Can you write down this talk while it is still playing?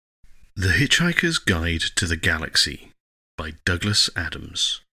The Hitchhiker's Guide to the Galaxy by Douglas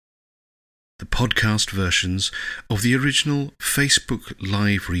Adams. The podcast versions of the original Facebook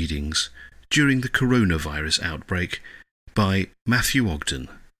live readings during the coronavirus outbreak by Matthew Ogden,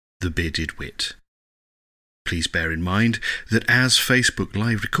 the Bearded Wit. Please bear in mind that as Facebook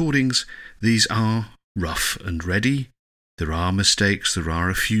live recordings, these are rough and ready. There are mistakes, there are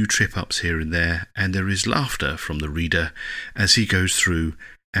a few trip-ups here and there, and there is laughter from the reader as he goes through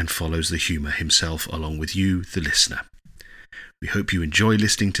and follows the humour himself along with you, the listener. We hope you enjoy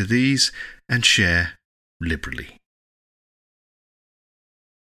listening to these and share liberally.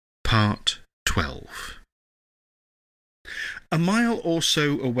 Part 12. A mile or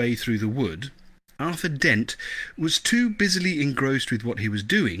so away through the wood, Arthur Dent was too busily engrossed with what he was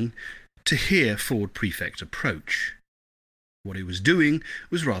doing to hear Ford Prefect approach. What he was doing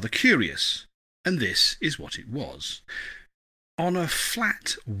was rather curious, and this is what it was. On a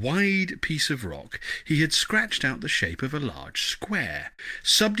flat, wide piece of rock, he had scratched out the shape of a large square,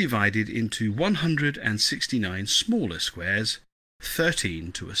 subdivided into 169 smaller squares,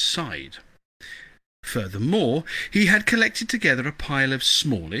 13 to a side. Furthermore, he had collected together a pile of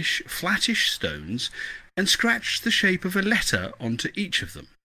smallish, flattish stones and scratched the shape of a letter onto each of them.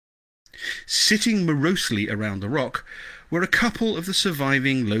 Sitting morosely around the rock were a couple of the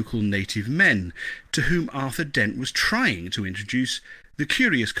surviving local native men, to whom Arthur Dent was trying to introduce the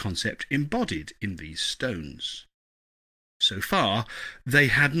curious concept embodied in these stones. So far, they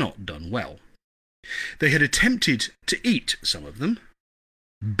had not done well. They had attempted to eat some of them,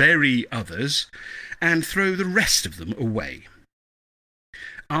 bury others, and throw the rest of them away.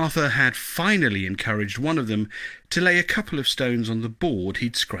 Arthur had finally encouraged one of them to lay a couple of stones on the board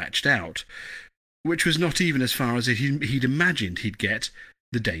he'd scratched out, which was not even as far as he'd imagined he'd get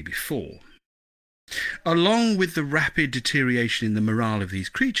the day before. Along with the rapid deterioration in the morale of these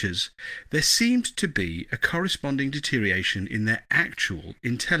creatures, there seemed to be a corresponding deterioration in their actual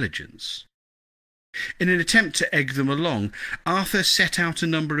intelligence. In an attempt to egg them along, Arthur set out a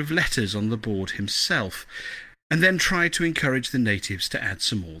number of letters on the board himself, and then tried to encourage the natives to add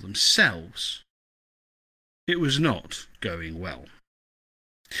some more themselves. It was not going well.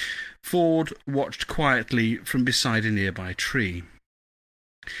 Ford watched quietly from beside a nearby tree.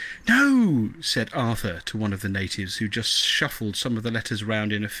 "No," said Arthur to one of the natives, who just shuffled some of the letters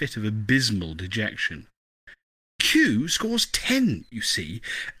round in a fit of abysmal dejection. "Q scores 10, you see,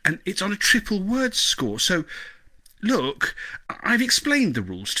 and it's on a triple word score, so... Look, I've explained the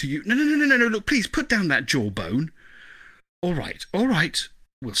rules to you. No, look, please, put down that jawbone. All right,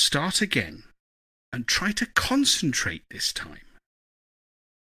 we'll start again, and try to concentrate this time."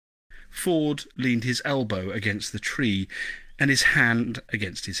 Ford leaned his elbow against the tree and his hand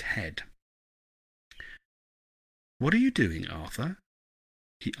against his head. "What are you doing, Arthur?"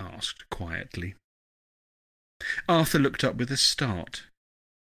 he asked quietly. Arthur looked up with a start.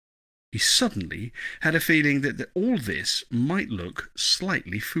 He suddenly had a feeling that all this might look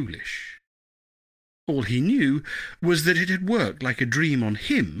slightly foolish. All he knew was that it had worked like a dream on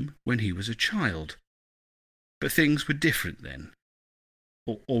him when he was a child. But things were different then.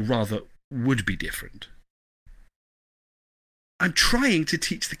 Or rather, would be different. "I'm trying to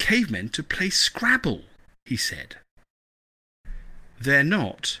teach the cavemen to play Scrabble," he said. "They're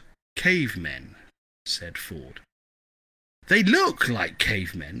not cavemen," said Ford. "They look like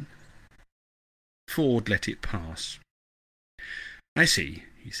cavemen." Ford let it pass. "I see,"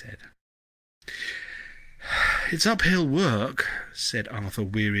 he said. "It's uphill work," said Arthur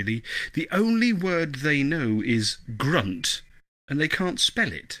wearily. "The only word they know is grunt, and they can't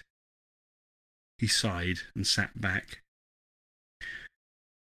spell it." He sighed and sat back.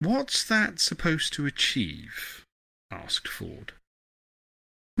 "What's that supposed to achieve?" asked Ford.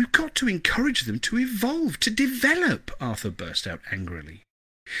 "We've got to encourage them to evolve, to develop," Arthur burst out angrily.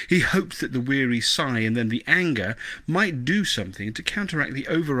 He hoped that the weary sigh and then the anger might do something to counteract the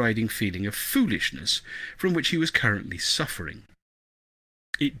overriding feeling of foolishness from which he was currently suffering.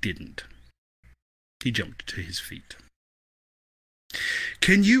 It didn't. He jumped to his feet.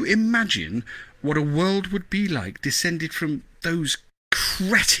 "Can you imagine what a world would be like descended from those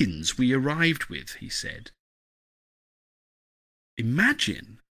cretins we arrived with?" he said.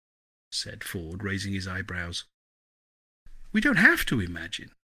 "Imagine?" said Ford, raising his eyebrows. "We don't have to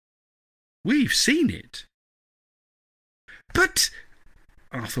imagine. We've seen it." "But,"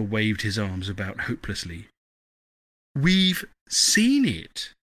 Arthur waved his arms about hopelessly. "We've seen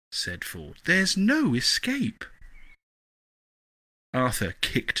it," said Ford. "There's no escape." Arthur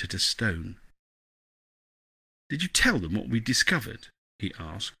kicked at a stone. "Did you tell them what we discovered?" he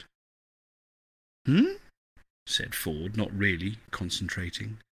asked. "Hmm?" said Ford, not really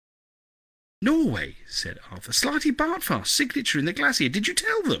concentrating. Norway, said Arthur. Slarty Bartfast's signature in the glacier. Did you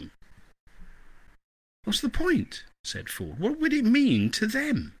tell them? What's the point? Said Ford. What would it mean to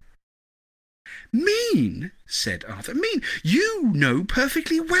them? Mean? Said Arthur. Mean? You know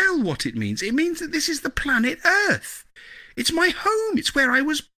perfectly well what it means. It means that this is the planet Earth. It's my home. It's where I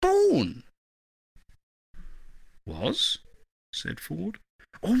was born. Was? Said Ford.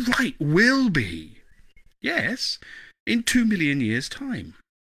 All right, will be. Yes, in 2 million years' time.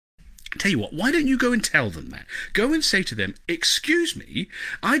 Tell you what, why don't you go and tell them that? Go and say to them, excuse me,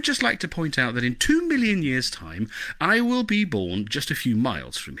 I'd just like to point out that in 2 million years' time, I will be born just a few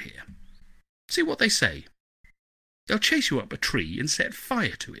miles from here. See what they say. They'll chase you up a tree and set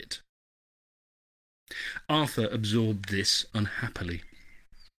fire to it. Arthur absorbed this unhappily.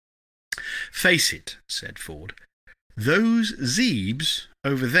 Face it, said Ford. Those Zebes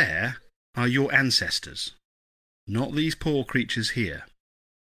over there are your ancestors, not these poor creatures here.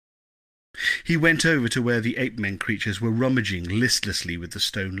 He went over to where the ape-men creatures were rummaging listlessly with the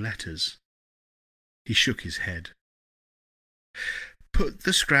stone letters. He shook his head. Put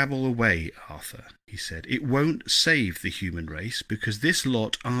the Scrabble away, Arthur, he said. It won't save the human race, because this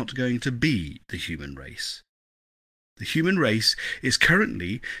lot aren't going to be the human race. The human race is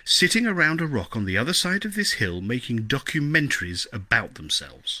currently sitting around a rock on the other side of this hill making documentaries about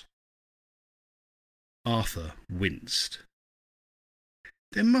themselves. Arthur winced.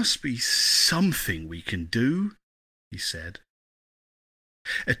 There must be something we can do, he said.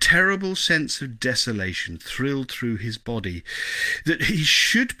 A terrible sense of desolation thrilled through his body, that he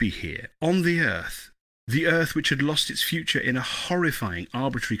should be here, on the Earth which had lost its future in a horrifying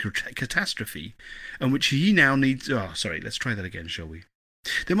arbitrary catastrophe, and which he now needs... let's try that again, shall we?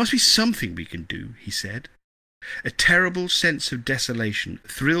 There must be something we can do, he said. A terrible sense of desolation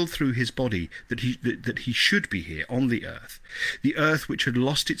thrilled through his body that he should be here, on the Earth which had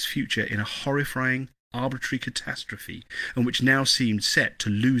lost its future in a horrifying arbitrary catastrophe, and which now seemed set to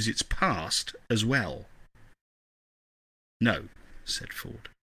lose its past as well. No, said Ford.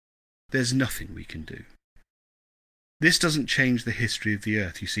 There's nothing we can do. This doesn't change the history of the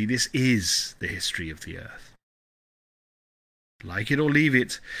Earth, you see. This is the history of the Earth. Like it or leave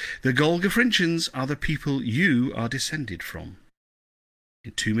it, the Golgafrinchans are the people you are descended from.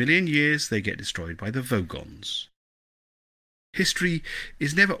 In 2 million years they get destroyed by the Vogons. History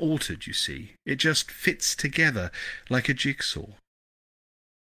is never altered, you see. It just fits together like a jigsaw.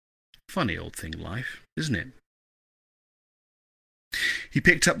 Funny old thing, life, isn't it? He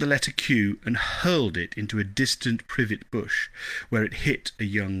picked up the letter Q and hurled it into a distant privet bush, where it hit a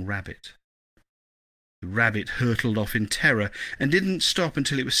young rabbit. The rabbit hurtled off in terror and didn't stop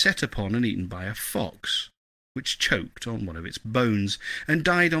until it was set upon and eaten by a fox, which choked on one of its bones and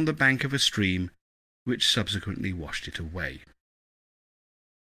died on the bank of a stream, which subsequently washed it away.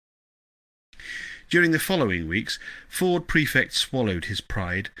 During the following weeks, Ford Prefect swallowed his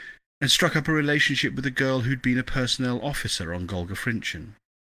pride and struck up a relationship with a girl who'd been a personnel officer on Golgafrinchen.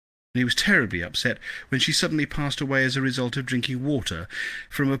 And he was terribly upset when she suddenly passed away as a result of drinking water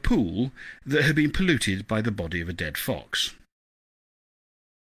from a pool that had been polluted by the body of a dead fox.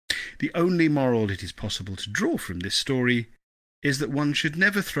 The only moral it is possible to draw from this story is that one should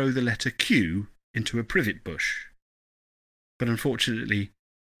never throw the letter Q into a privet bush. But unfortunately,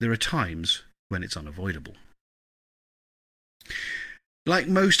 there are times when it's unavoidable. Like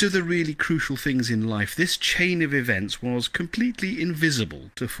most of the really crucial things in life, this chain of events was completely invisible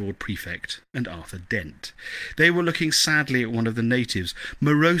to Ford Prefect and Arthur Dent. They were looking sadly at one of the natives,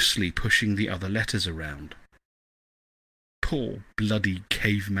 morosely pushing the other letters around. Poor bloody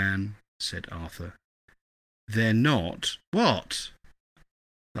caveman, said Arthur. They're not... What?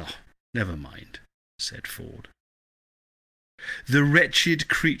 Oh, never mind, said Ford. The wretched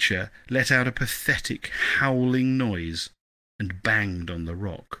creature let out a pathetic, howling noise and banged on the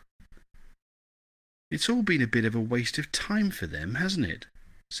rock. It's all been a bit of a waste of time for them, hasn't it?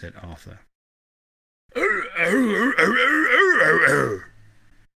 Said Arthur.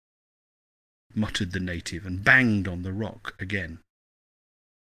 Muttered the native and banged on the rock again.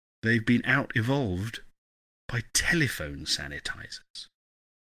 They've been out-evolved by telephone sanitizers.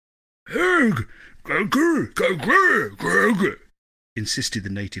 Insisted the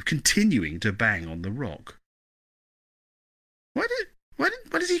native, continuing to bang on the rock. Why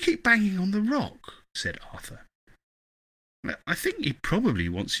does he keep banging on the rock? Said Arthur. I think he probably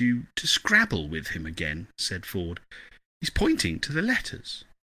wants you to Scrabble with him again, said Ford. He's pointing to the letters.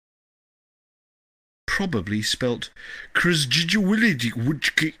 Probably spelt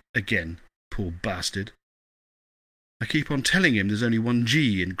again, poor bastard. I keep on telling him there's only one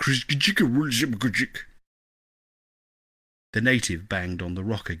G in The native banged on the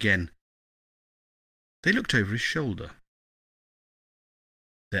rock again. They looked over his shoulder.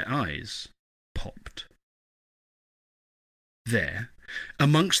 Their eyes popped. There,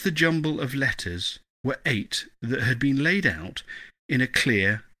 amongst the jumble of letters, were 8 that had been laid out in a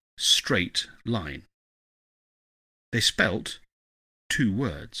clear, straight line. They spelt 2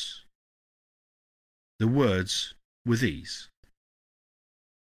 words. The words were these: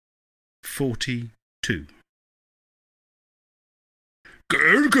 42.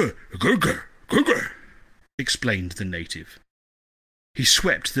 "Gurgur, gurgur, gurgur," explained the native. He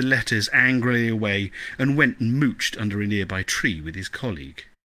swept the letters angrily away and went and mooched under a nearby tree with his colleague.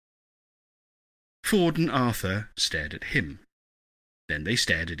 Ford and Arthur stared at him. Then they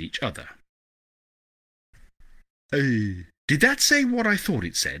stared at each other. Did that say what I thought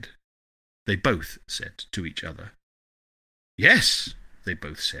it said?" they both said to each other. "Yes," they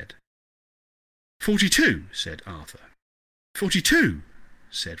both said. 42, said Arthur. 42,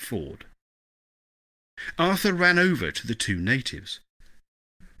 said Ford. Arthur ran over to the 2 natives.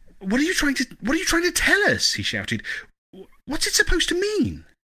 What are you trying to tell us?" he shouted. "What's it supposed to mean?"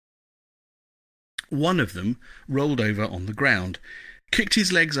 One of them rolled over on the ground, kicked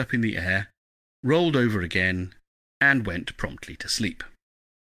his legs up in the air, rolled over again, and went promptly to sleep.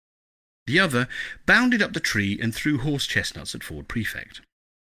 The other bounded up the tree and threw horse chestnuts at Ford Prefect.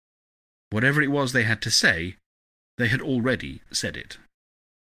 Whatever it was they had to say, they had already said it.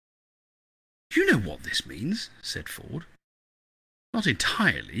 "You know what this means," said Ford. "Not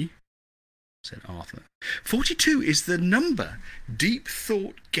entirely," said Arthur. 42 is the number Deep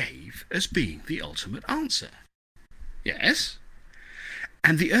Thought gave as being the ultimate answer." "Yes."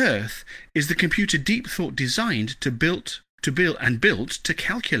 "And the Earth is the computer Deep Thought designed to built to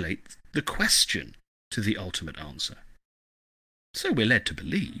calculate the question to the ultimate answer. So we're led to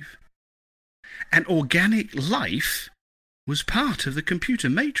believe. And organic life was part of the computer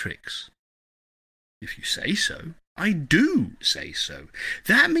matrix." "If you say so." "I do say so.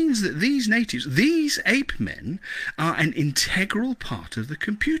 That means that these natives, these ape men, are an integral part of the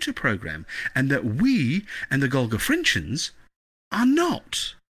computer program, and that we and the Golgafrinchans are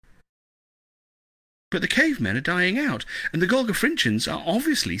not. But the cavemen are dying out, and the Golgafrinchans are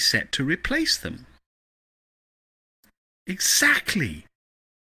obviously set to replace them." "Exactly.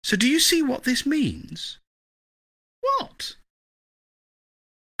 So do you see what this means?" "What?"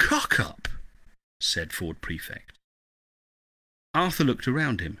 "Cock up," said Ford Prefect. Arthur looked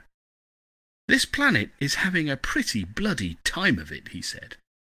around him. "This planet is having a pretty bloody time of it," he said.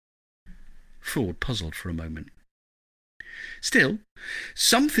 Ford puzzled for a moment. "Still,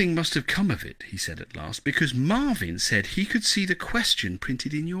 something must have come of it," he said at last, "because Marvin said he could see the question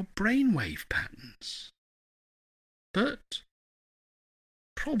printed in your brainwave patterns. But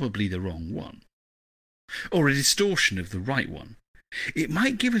probably the wrong one. Or a distortion of the right one. It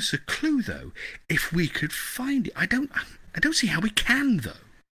might give us a clue, though, if we could find it. I don't see how we can, though."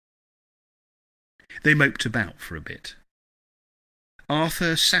 They moped about for a bit.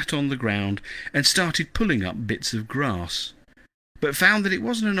 Arthur sat on the ground and started pulling up bits of grass, but found that it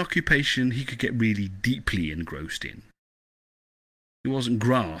wasn't an occupation he could get really deeply engrossed in. It wasn't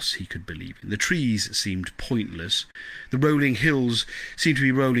grass he could believe in. The trees seemed pointless, the rolling hills seemed to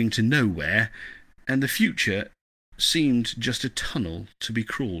be rolling to nowhere, and the future seemed just a tunnel to be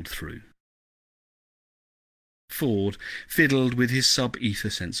crawled through. Ford fiddled with his sub-ether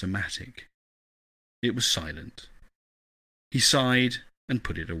sensormatic. It was silent. He sighed and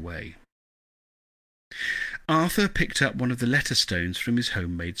put it away. Arthur picked up one of the letter stones from his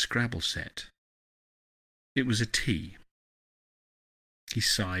homemade Scrabble set. It was a T. He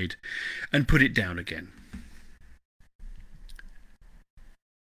sighed and put it down again.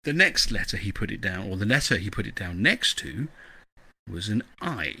 The next letter he put it down, or the letter he put it down next to, was an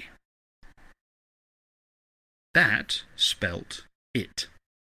I. That spelt it.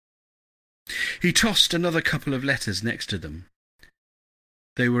 He tossed another couple of letters next to them.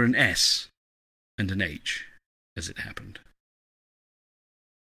 They were an S and an H, as it happened.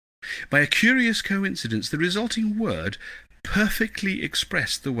 By a curious coincidence, the resulting word perfectly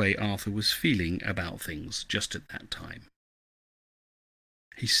expressed the way Arthur was feeling about things just at that time.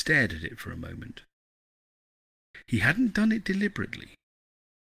 He stared at it for a moment. He hadn't done it deliberately.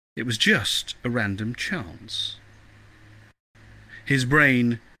 It was just a random chance. His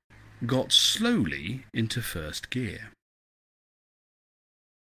brain got slowly into first gear.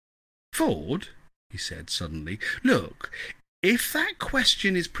 "Ford," he said suddenly, "look, if that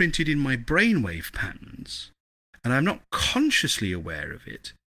question is printed in my brainwave patterns, and I'm not consciously aware of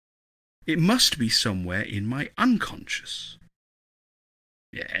it, it must be somewhere in my unconscious."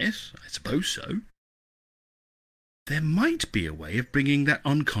 "Yes, I suppose so." "There might be a way of bringing that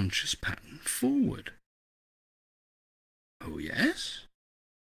unconscious pattern forward." Oh, yes?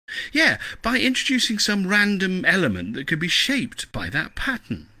 Yeah, by introducing some random element that could be shaped by that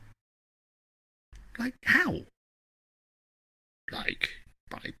pattern. Like how? Like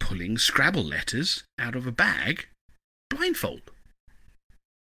by pulling Scrabble letters out of a bag, blindfold.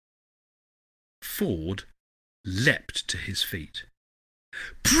 Ford leapt to his feet.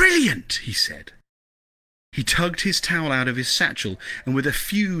 "Brilliant!" he said. He tugged his towel out of his satchel and with a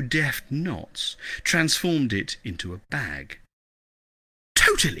few deft knots transformed it into a bag.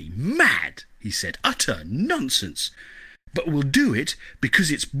 "Totally mad," he said. "Utter nonsense. But we'll do it because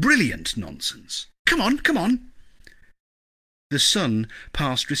it's brilliant nonsense. Come on, come on." The sun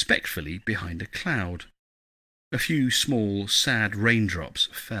passed respectfully behind a cloud. A few small, sad raindrops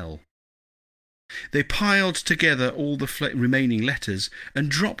fell. They piled together all the remaining letters and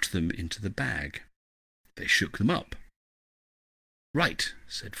dropped them into the bag. They shook them up. "Right,"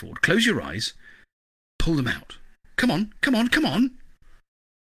 said Ford. "Close your eyes. Pull them out. Come on, come on, come on."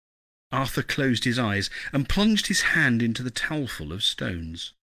 Arthur closed his eyes and plunged his hand into the towelful of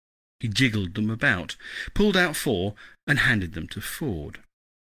stones. He jiggled them about, pulled out 4, and handed them to Ford.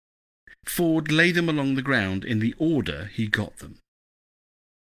 Ford laid them along the ground in the order he got them.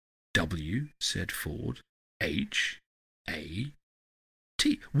 "W," said Ford. "H, A,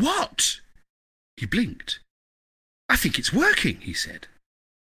 T." "What?" He blinked. "I think it's working," he said.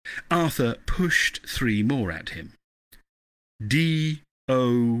 Arthur pushed 3 more at him. D,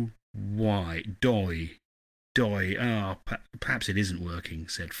 O, Y, doy. Perhaps it isn't working,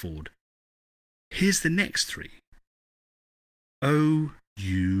 said Ford. "Here's the next 3. O,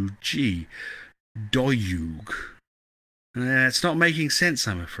 U, G. Doyug. It's not making sense,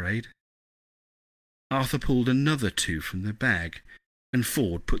 I'm afraid." Arthur pulled another 2 from the bag, and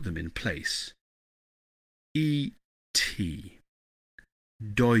Ford put them in place. E, T.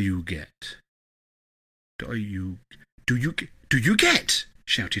 Doyuget. Do you get?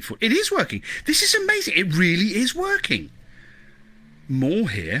 Shouted Ford. "It is working. This is amazing. It really is working." More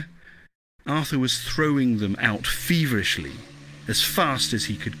here. Arthur was throwing them out feverishly, as fast as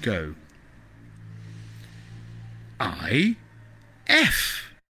he could go. "I,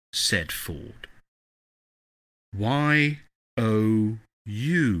 F," said Ford. "Y, O,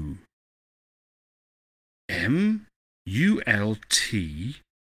 U. M, U, L, T,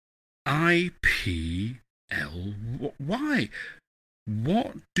 I, P, L, Y.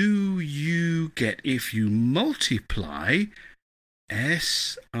 What do you get if you multiply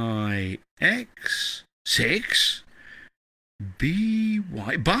S, I, X, 6, B,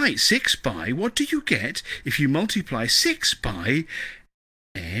 Y, by 6 by? What do you get if you multiply 6 by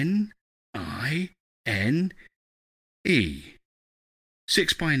N, I, N, E?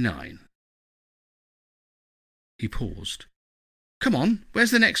 6 by 9. He paused. "Come on,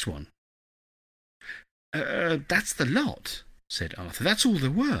 where's the next one?" That's the lot," said Arthur. "That's all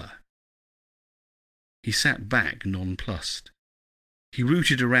there were." He sat back nonplussed. He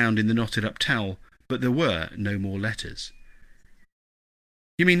rooted around in the knotted-up towel, but there were no more letters.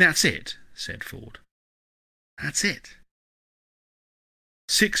 "You mean that's it?" said Ford. "That's it."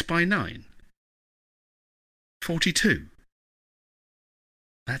 6 by 9. 42.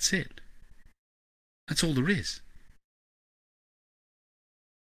 That's it. That's all there is.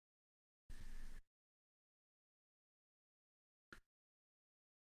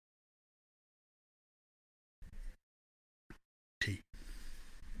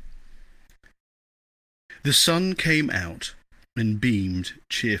 The sun came out and beamed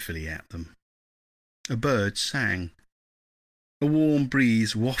cheerfully at them. A bird sang. A warm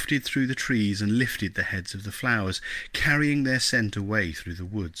breeze wafted through the trees and lifted the heads of the flowers, carrying their scent away through the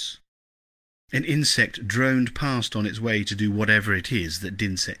woods. An insect droned past on its way to do whatever it is that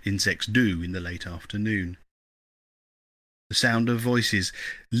insects do in the late afternoon. The sound of voices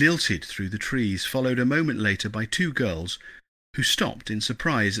lilted through the trees, followed a moment later by 2 girls who stopped in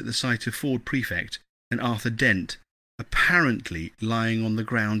surprise at the sight of Ford Prefect and Arthur Dent apparently lying on the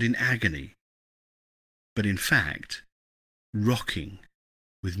ground in agony, but in fact rocking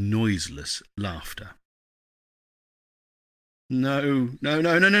with noiseless laughter. No,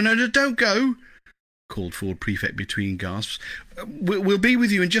 don't go," called Ford Prefect between gasps. We'll be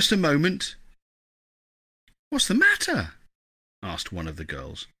with you in just a moment." "What's the matter?" asked one of the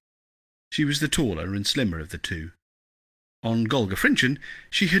girls. She was the taller and slimmer of the 2. On Golga Frinchen,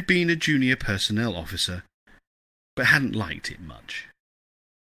 she had been a junior personnel officer, but hadn't liked it much.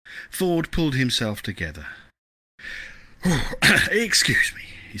 Ford pulled himself together. "Excuse me,"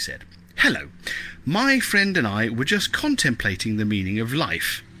 he said. "Hello. My friend and I were just contemplating the meaning of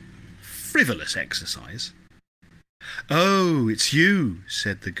life. Frivolous exercise." "Oh, it's you,"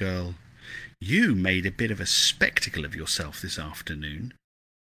 said the girl. You made a bit of a spectacle of yourself this afternoon.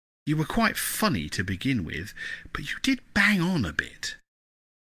 You were quite funny to begin with, but you did bang on a bit.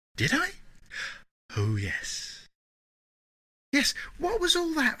 Did I? Oh, yes. Yes, what was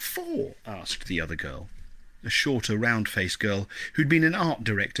all that for? Asked the other girl, a shorter, round-faced girl who'd been an art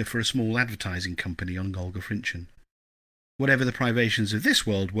director for a small advertising company on Golgafrinchen. Whatever the privations of this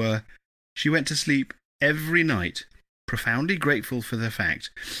world were, she went to sleep every night, profoundly grateful for the fact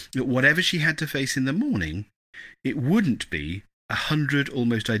that whatever she had to face in the morning, it wouldn't be 100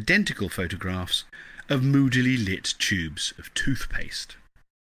 almost identical photographs of moodily lit tubes of toothpaste.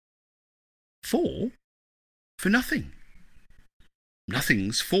 For nothing.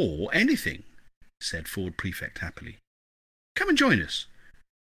 Nothing's for anything, said Ford Prefect happily. Come and join us.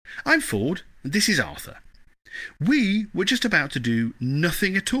 I'm Ford, and this is Arthur. We were just about to do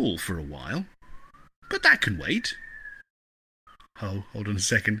nothing at all for a while, but that can wait. Oh, hold on a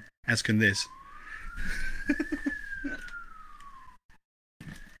second, as can this.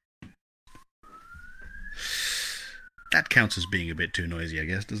 That counts as being a bit too noisy, I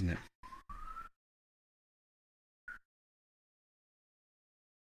guess, doesn't it?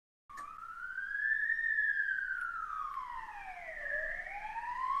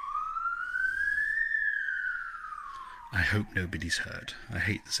 I hope nobody's hurt. I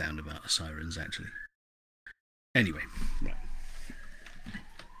hate the sound of our sirens, actually. Anyway, right.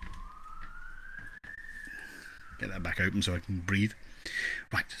 Get that back open so I can breathe.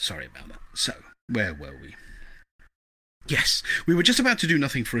 Right, sorry about that. So, where were we? Yes, we were just about to do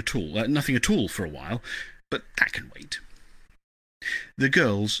nothing at all for a while, but that can wait. The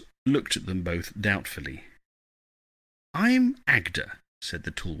girls looked at them both doubtfully. I'm Agda, said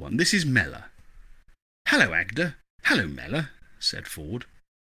the tall one. This is Mella. Hello, Agda. Hello, Mella, said Ford.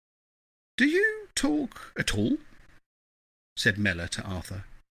 Do you talk at all? Said Mella to Arthur.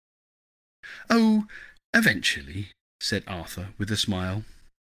 Oh, eventually, said Arthur with a smile,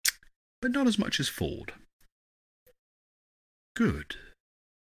 but not as much as Ford. Good.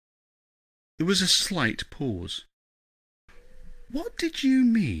 There was a slight pause. What did you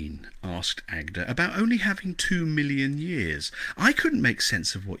mean, asked Agda, about only having 2 million years? I couldn't make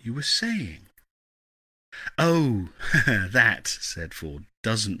sense of what you were saying. Oh, that, said Ford,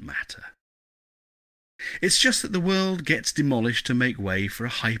 doesn't matter. It's just that the world gets demolished to make way for a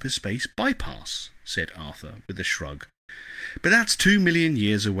hyperspace bypass, said Arthur with a shrug. But that's 2 million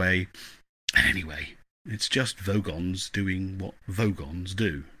years away. And anyway, it's just Vogons doing what Vogons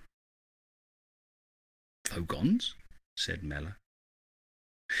do. Vogons? Said Mella.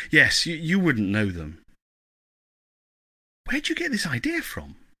 Yes, you wouldn't know them. Where'd you get this idea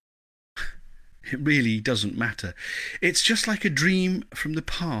from? It really doesn't matter. It's just like a dream from the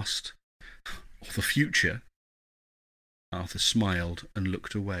past. Or the future. Arthur smiled and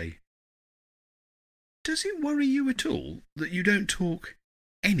looked away. Does it worry you at all that you don't talk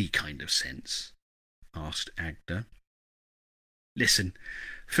any kind of sense? Asked Agda. Listen,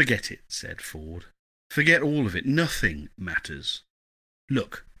 forget it, said Ford. Forget all of it. Nothing matters.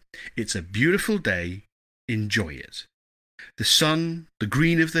 Look, it's a beautiful day. Enjoy it. The sun, the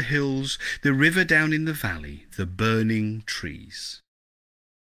green of the hills, the river down in the valley, the burning trees.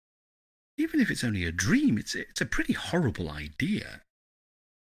 Even if it's only a dream, it's a pretty horrible idea,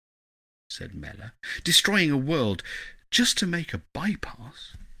 said Mella. Destroying a world just to make a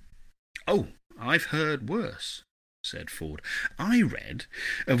bypass. Oh, I've heard worse, said Ford. I read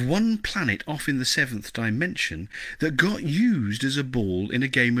of one planet off in the 7th dimension that got used as a ball in a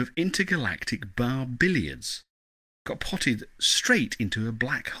game of intergalactic bar billiards. Got potted straight into a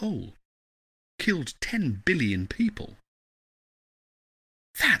black hole. Killed 10 billion people.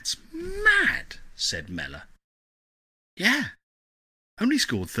 That's mad, said Mella. Yeah, only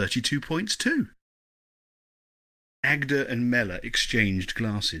scored 32 points too. Agda and Mella exchanged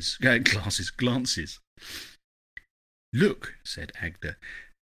glances. Look, said Agda,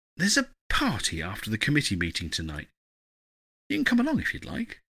 there's a party after the committee meeting tonight. You can come along if you'd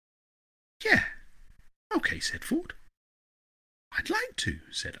like. Yeah. OK, said Ford. I'd like to,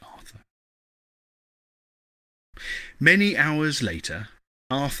 said Arthur. Many hours later,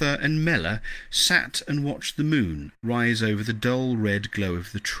 Arthur and Mella sat and watched the moon rise over the dull red glow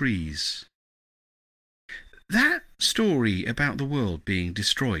of the trees. That story about the world being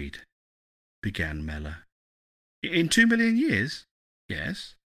destroyed, began Mella. In 2 million years?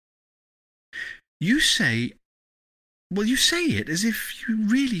 Yes. You say it as if you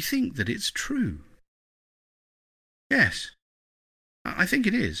really think that it's true. Yes, I think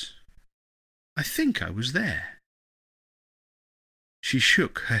it is. I think I was there. She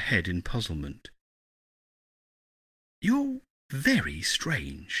shook her head in puzzlement. You're very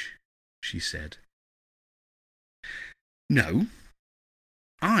strange, she said. No,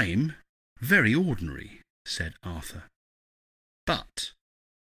 I'm very ordinary, said Arthur. But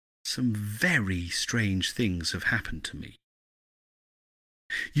some very strange things have happened to me.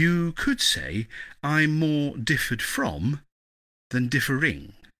 You could say I'm more differed from than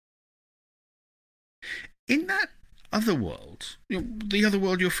differing. In that other world, the other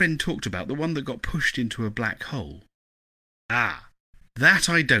world your friend talked about, the one that got pushed into a black hole. Ah, that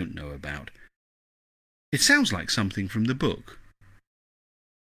I don't know about. It sounds like something from the book.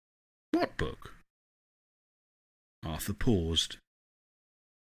 What book? Arthur paused.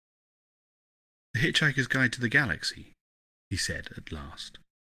 The Hitchhiker's Guide to the Galaxy, he said at last.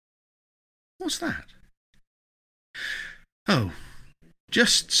 What's that? Oh,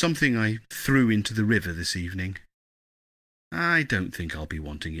 just something I threw into the river this evening. I don't think I'll be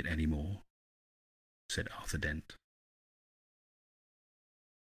wanting it any more, said Arthur Dent.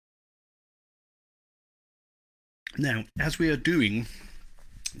 Now, as we are doing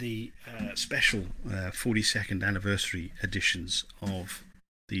the special 42nd anniversary editions of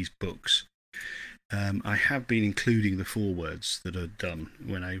these books, I have been including the forewords that are done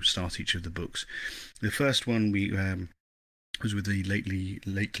when I start each of the books. The first one was with the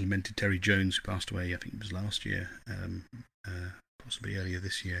late lamented Terry Jones, who passed away, I think it was last year, possibly earlier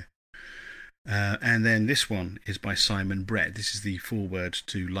this year. And then this one is by Simon Brett. This is the foreword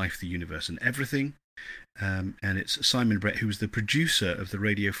to Life, the Universe and Everything. And it's Simon Brett, who was the producer of the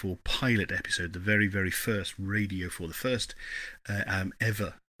Radio 4 pilot episode, the very, very first Radio 4, the first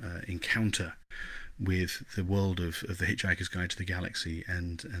ever encounter with the world of the Hitchhiker's Guide to the Galaxy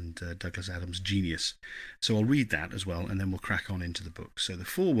and Douglas Adams' genius. So I'll read that as well, and then we'll crack on into the book. So the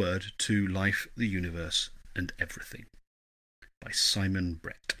foreword to Life, the Universe and Everything by Simon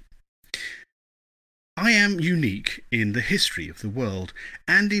Brett. I am unique in the history of the world,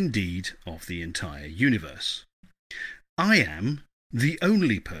 and indeed of the entire universe. I am the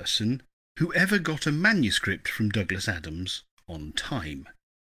only person who ever got a manuscript from Douglas Adams on time.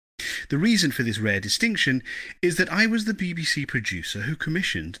 The reason for this rare distinction is that I was the BBC producer who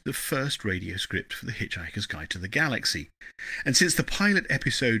commissioned the first radio script for The Hitchhiker's Guide to the Galaxy, and since the pilot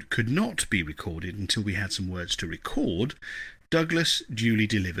episode could not be recorded until we had some words to record, Douglas duly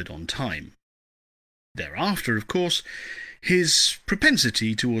delivered on time. Thereafter, of course, his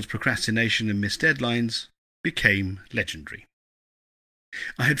propensity towards procrastination and missed deadlines became legendary.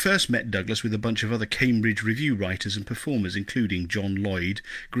 I had first met Douglas with a bunch of other Cambridge Review writers and performers, including John Lloyd,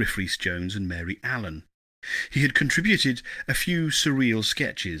 Griff Rhys-Jones and Mary Allen. He had contributed a few surreal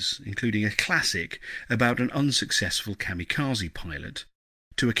sketches, including a classic about an unsuccessful kamikaze pilot,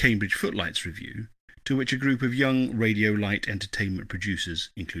 to a Cambridge Footlights review, to which a group of young radio light entertainment producers,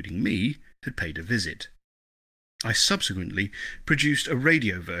 including me, had paid a visit. I subsequently produced a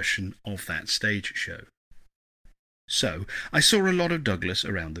radio version of that stage show. So, I saw a lot of Douglas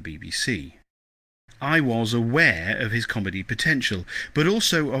around the BBC. I was aware of his comedy potential, but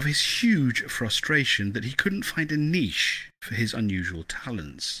also of his huge frustration that he couldn't find a niche for his unusual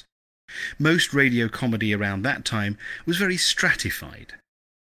talents. Most radio comedy around that time was very stratified.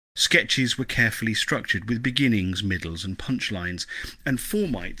 Sketches were carefully structured with beginnings, middles and punchlines, and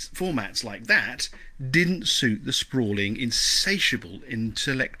formats like that didn't suit the sprawling, insatiable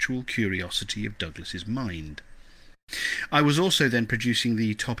intellectual curiosity of Douglas's mind. I was also then producing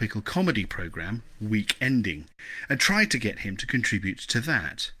the topical comedy programme, Week Ending, and tried to get him to contribute to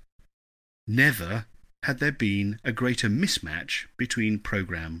that. Never had there been a greater mismatch between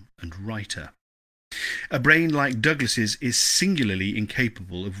programme and writer. A brain like Douglas's is singularly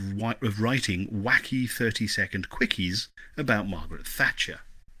incapable of writing wacky 30-second quickies about Margaret Thatcher.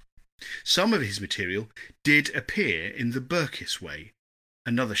 Some of his material did appear in The Burkiss Way,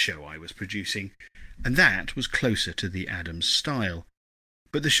 another show I was producing, and that was closer to the Adams style.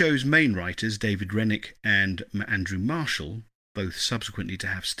 But the show's main writers, David Rennick and Andrew Marshall, both subsequently to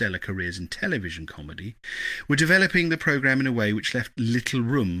have stellar careers in television comedy, were developing the programme in a way which left little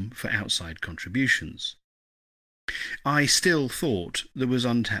room for outside contributions. I still thought there was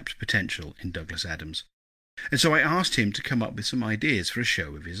untapped potential in Douglas Adams, and so I asked him to come up with some ideas for a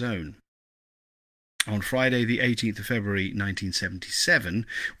show of his own. On Friday the 18th of February 1977,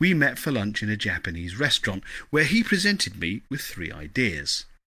 we met for lunch in a Japanese restaurant, where he presented me with 3 ideas.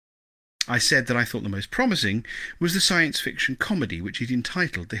 I said that I thought the most promising was the science fiction comedy which he'd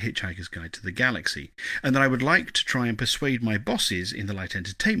entitled The Hitchhiker's Guide to the Galaxy, and that I would like to try and persuade my bosses in the light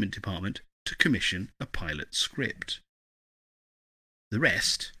entertainment department to commission a pilot script. The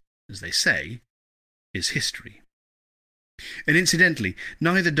rest, as they say, is history. And incidentally,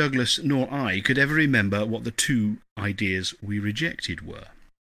 neither Douglas nor I could ever remember what the 2 ideas we rejected were.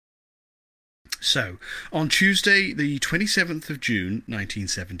 So, on Tuesday, the 27th of June,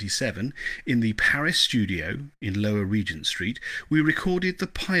 1977, in the Paris studio in Lower Regent Street, we recorded the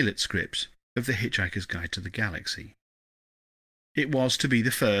pilot script of The Hitchhiker's Guide to the Galaxy. It was to be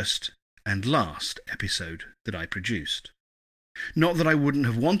the first and last episode that I produced. Not that I wouldn't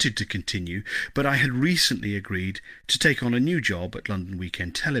have wanted to continue, but I had recently agreed to take on a new job at London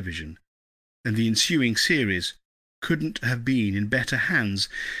Weekend Television, and the ensuing series couldn't have been in better hands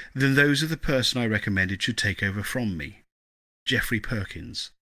than those of the person I recommended should take over from me, Geoffrey Perkins,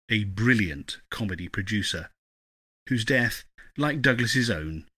 a brilliant comedy producer, whose death, like Douglas's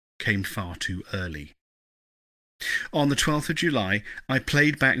own, came far too early. On the 12th of July, I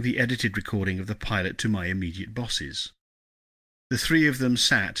played back the edited recording of the pilot to my immediate bosses. The three of them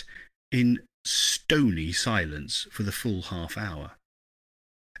sat in stony silence for the full half hour.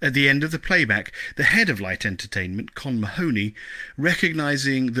 At the end of the playback, the head of Light Entertainment, Con Mahoney,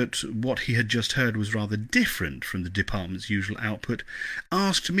 recognising that what he had just heard was rather different from the department's usual output,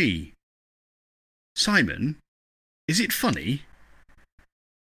 asked me, "Simon, is it funny?"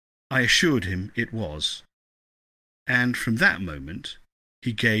 I assured him it was, and from that moment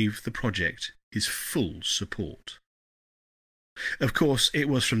he gave the project his full support. Of course, it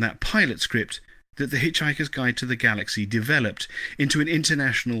was from that pilot script that The Hitchhiker's Guide to the Galaxy developed into an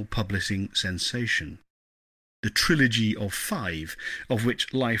international publishing sensation. The trilogy of 5, of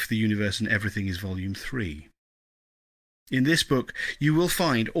which Life, the Universe and Everything is Volume 3. In this book, you will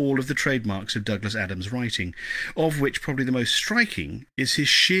find all of the trademarks of Douglas Adams' writing, of which probably the most striking is his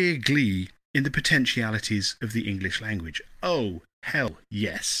sheer glee in the potentialities of the English language. Oh, hell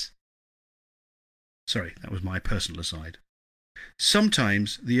yes. Sorry, that was my personal aside.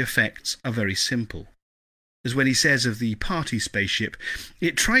 Sometimes the effects are very simple, as when he says of the party spaceship,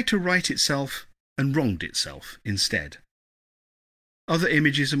 it tried to right itself and wronged itself instead. Other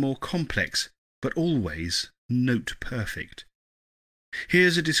images are more complex, but always note perfect.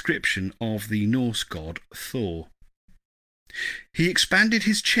 Here's a description of the Norse god Thor. He expanded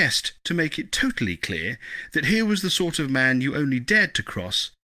his chest to make it totally clear that here was the sort of man you only dared to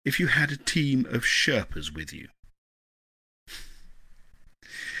cross if you had a team of Sherpas with you.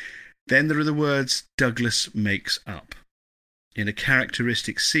 Then there are the words Douglas makes up. In a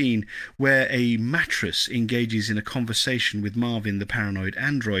characteristic scene where a mattress engages in a conversation with Marvin the paranoid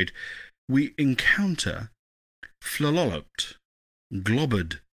android, we encounter flolopped,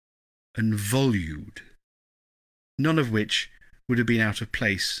 globbered, and volued, none of which would have been out of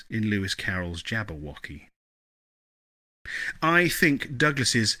place in Lewis Carroll's Jabberwocky. I think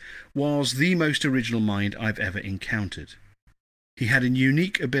Douglas's was the most original mind I've ever encountered. He had a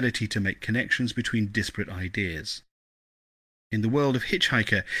unique ability to make connections between disparate ideas. In the world of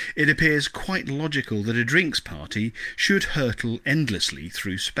Hitchhiker, it appears quite logical that a drinks party should hurtle endlessly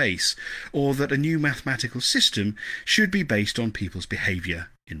through space, or that a new mathematical system should be based on people's behaviour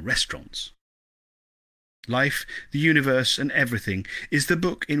in restaurants. Life, the Universe and Everything is the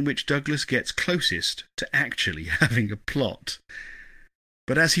book in which Douglas gets closest to actually having a plot.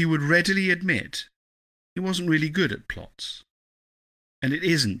 But as he would readily admit, he wasn't really good at plots. And it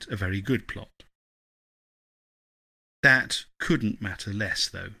isn't a very good plot. That couldn't matter less,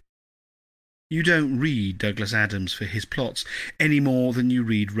 though. You don't read Douglas Adams for his plots any more than you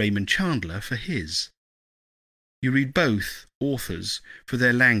read Raymond Chandler for his. You read both authors for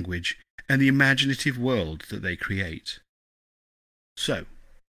their language and the imaginative world that they create. So,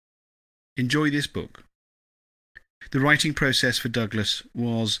 enjoy this book. The writing process for Douglas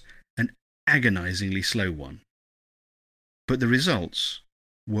was an agonizingly slow one, but the results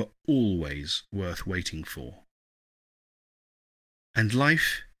were always worth waiting for. And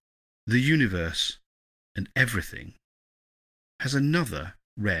Life, the Universe, and Everything has another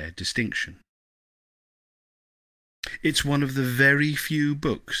rare distinction. It's one of the very few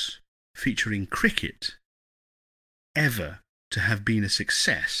books featuring cricket ever to have been a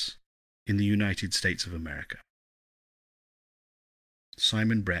success in the United States of America.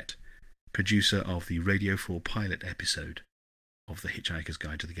 Simon Brett, producer of the Radio 4 pilot episode of The Hitchhiker's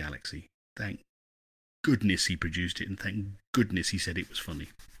Guide to the Galaxy. Thank goodness he produced it, and thank goodness he said it was funny.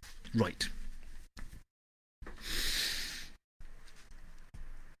 Right.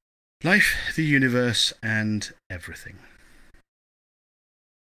 Life, the Universe, and Everything.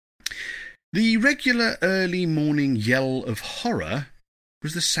 The regular early morning yell of horror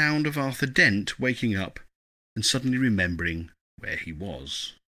was the sound of Arthur Dent waking up and suddenly remembering where he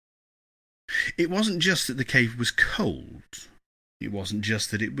was. It wasn't just that the cave was cold. It wasn't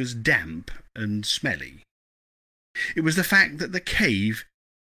just that it was damp and smelly. It was the fact that the cave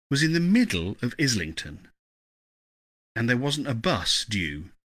was in the middle of Islington, and there wasn't a bus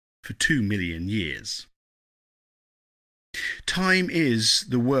due for 2 million years. Time is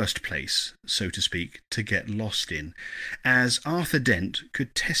the worst place, so to speak, to get lost in, as Arthur Dent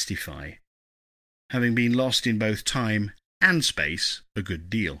could testify, having been lost in both time and space a good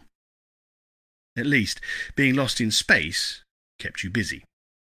deal. At least, being lost in space kept you busy.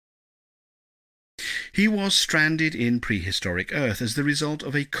 He was stranded in prehistoric Earth as the result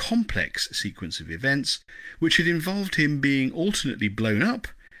of a complex sequence of events which had involved him being alternately blown up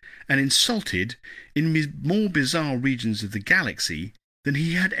and insulted in more bizarre regions of the galaxy than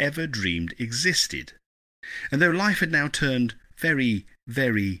he had ever dreamed existed. And though life had now turned very,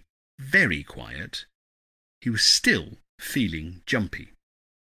 very, very quiet, he was still feeling jumpy.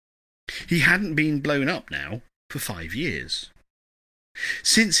 He hadn't been blown up now for 5 years.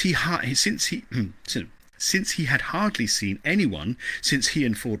 Since he had hardly seen anyone since he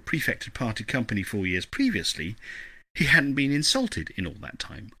and Ford Prefect had parted company 4 years previously, he hadn't been insulted in all that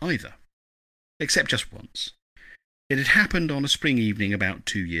time either, except just once. It had happened on a spring evening about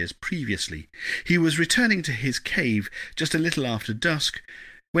 2 years previously. He was returning to his cave just a little after dusk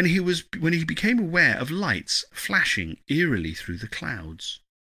when he became aware of lights flashing eerily through the clouds.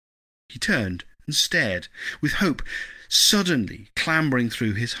 He turned and stared, with hope suddenly clambering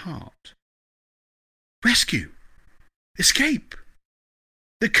through his heart. Rescue! Escape!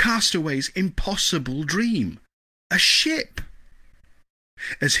 The castaway's impossible dream! A ship!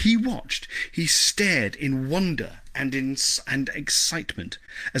 As he watched, he stared in wonder and excitement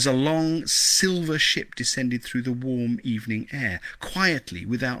as a long silver ship descended through the warm evening air, quietly,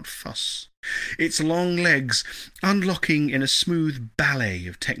 without fuss, its long legs unlocking in a smooth ballet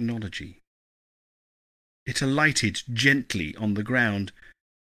of technology. It alighted gently on the ground,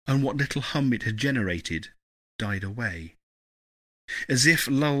 and what little hum it had generated died away, as if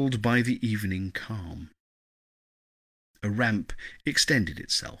lulled by the evening calm. A ramp extended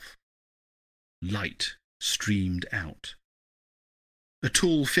itself. Light streamed out. A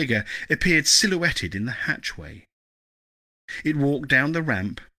tall figure appeared silhouetted in the hatchway. It walked down the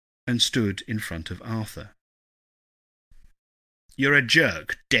ramp and stood in front of Arthur. "You're a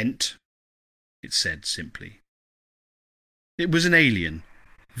jerk, Dent," it said simply. It was an alien,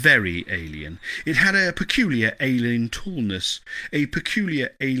 very alien. It had a peculiar alien tallness, a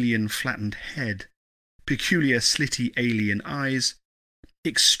peculiar alien flattened head, peculiar slitty alien eyes,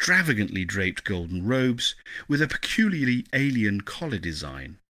 extravagantly draped golden robes with a peculiarly alien collar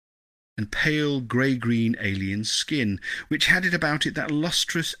design, and pale grey-green alien skin, which had it about it that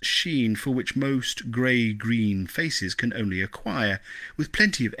lustrous sheen for which most grey-green faces can only acquire with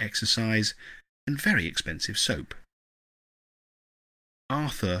plenty of exercise and very expensive soap.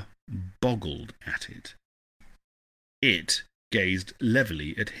 Arthur boggled at it. It gazed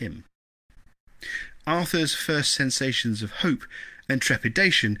levelly at him. Arthur's first sensations of hope and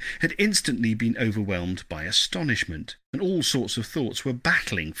trepidation had instantly been overwhelmed by astonishment, and all sorts of thoughts were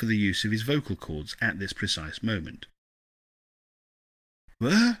battling for the use of his vocal cords at this precise moment.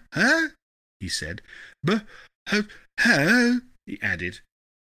 "Huh?" he said. "Ho?" he added.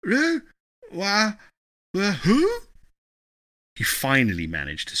 Who?" he finally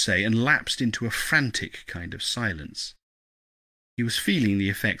managed to say, and lapsed into a frantic kind of silence. He was feeling the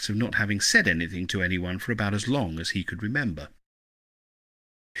effects of not having said anything to anyone for about as long as he could remember.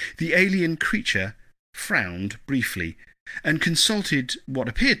 The alien creature frowned briefly, and consulted what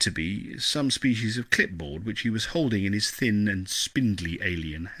appeared to be some species of clipboard which he was holding in his thin and spindly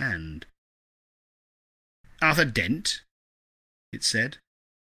alien hand. "Arthur Dent?" it said.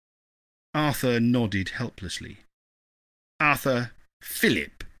 Arthur nodded helplessly. "Arthur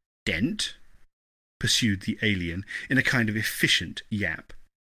Philip Dent?" pursued the alien in a kind of efficient yap.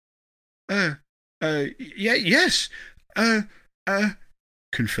 Yes,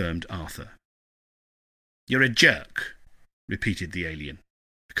 confirmed Arthur. "You're a jerk," repeated the alien.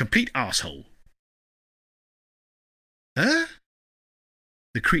 "A complete arsehole."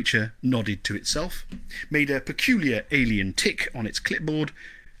 The creature nodded to itself, made a peculiar alien tick on its clipboard,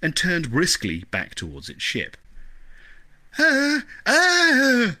 and turned briskly back towards its ship.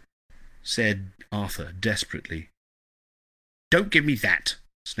 Said Arthur desperately. "Don't give me that,"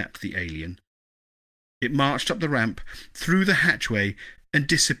 snapped the alien. It marched up the ramp, through the hatchway, and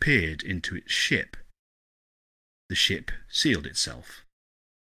disappeared into its ship. The ship sealed itself.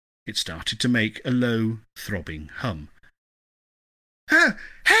 It started to make a low, throbbing hum.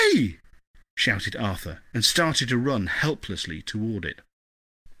 "Hey!" shouted Arthur, and started to run helplessly toward it.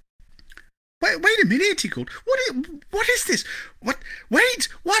 Wait a minute," he called. What is this? What? Wait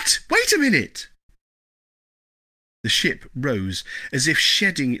a minute!" The ship rose, as if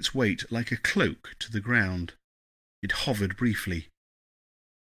shedding its weight like a cloak to the ground. It hovered briefly.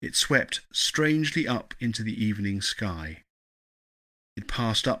 It swept strangely up into the evening sky. It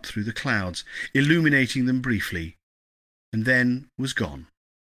passed up through the clouds, illuminating them briefly, and then was gone,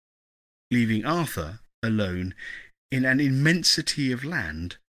 leaving Arthur alone in an immensity of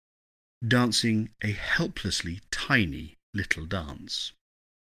land, dancing a helplessly tiny little dance.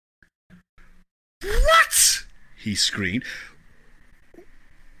 "What?" he screamed.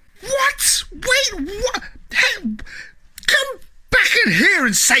 "What? Wait, what? Hey, come back in here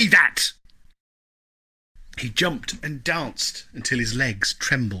and say that!" He jumped and danced until his legs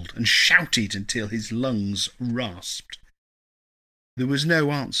trembled and shouted until his lungs rasped. There was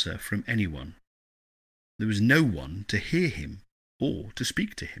no answer from anyone. There was no one to hear him or to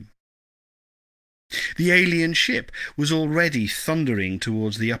speak to him. The alien ship was already thundering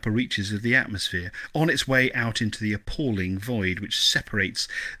towards the upper reaches of the atmosphere, on its way out into the appalling void which separates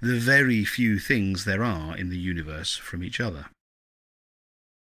the very few things there are in the universe from each other.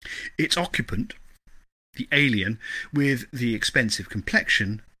 Its occupant, the alien with the expensive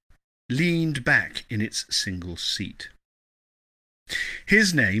complexion, leaned back in its single seat.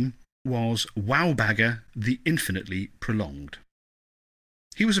 His name was Wowbagger the Infinitely Prolonged.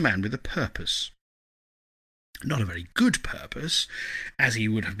 He was a man with a purpose. Not a very good purpose, as he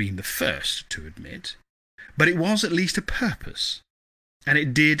would have been the first to admit, but it was at least a purpose, and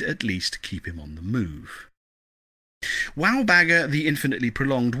it did at least keep him on the move. Wowbagger the Infinitely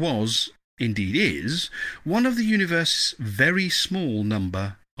Prolonged was, indeed is, one of the universe's very small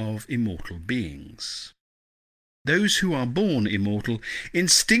number of immortal beings. Those who are born immortal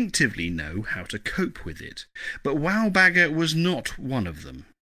instinctively know how to cope with it, but Wowbagger was not one of them.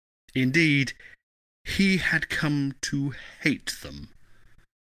 Indeed, he had come to hate them,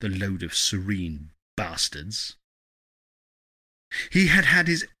 the load of serene bastards. He had had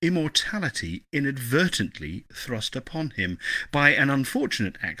his immortality inadvertently thrust upon him by an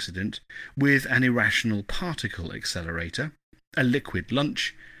unfortunate accident with an irrational particle accelerator, a liquid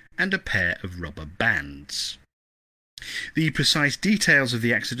lunch, and a pair of rubber bands. The precise details of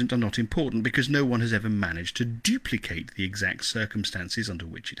the accident are not important because no one has ever managed to duplicate the exact circumstances under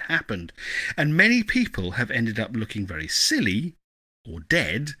which it happened, and many people have ended up looking very silly, or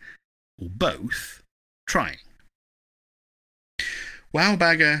dead, or both, trying.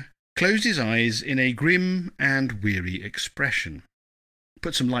 Wowbagger closed his eyes in a grim and weary expression,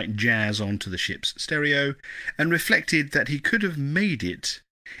 put some light jazz onto the ship's stereo, and reflected that he could have made it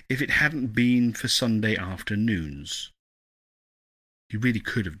if it hadn't been for Sunday afternoons. He really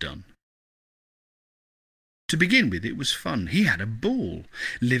could have done. To begin with, it was fun. He had a ball,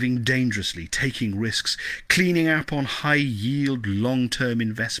 living dangerously, taking risks, cleaning up on high-yield long-term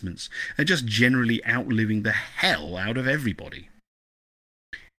investments, and just generally outliving the hell out of everybody.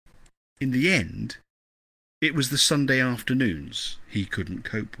 In the end, it was the Sunday afternoons he couldn't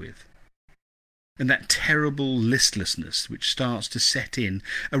cope with, and that terrible listlessness which starts to set in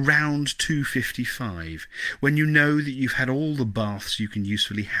around 2:55, when you know that you've had all the baths you can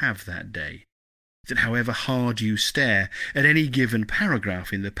usefully have that day, that however hard you stare at any given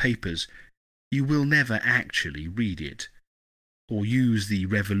paragraph in the papers, you will never actually read it, or use the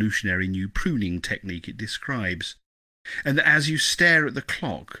revolutionary new pruning technique it describes, and that as you stare at the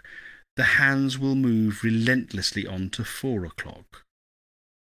clock, the hands will move relentlessly on to 4 o'clock,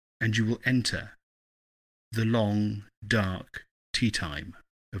 and you will enter the long, dark tea time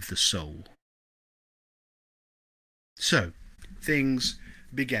of the soul. So, things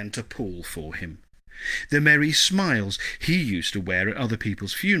began to pall for him. The merry smiles he used to wear at other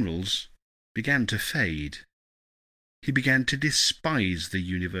people's funerals began to fade. He began to despise the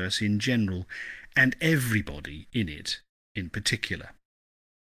universe in general, and everybody in it in particular.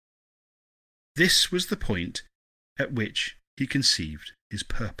 This was the point at which he conceived his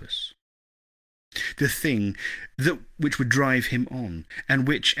purpose. The thing which would drive him on, and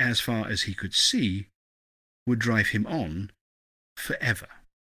which, as far as he could see, would drive him on forever.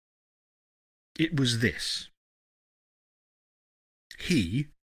 It was this. He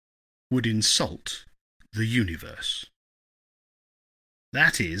would insult the universe.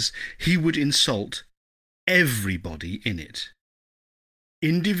 That is, he would insult everybody in it,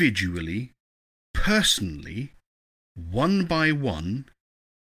 individually, personally, one by one,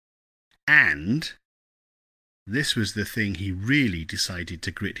 and, this was the thing he really decided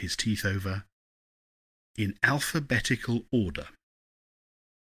to grit his teeth over, in alphabetical order.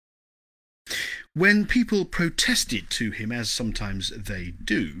 When people protested to him, as sometimes they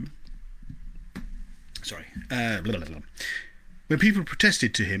do, when people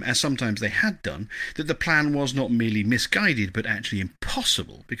protested to him, as sometimes they had done, that the plan was not merely misguided but actually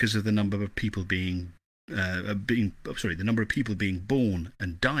impossible because of the number of people being the number of people being born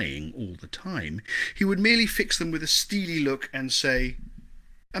and dying all the time, he would merely fix them with a steely look and say,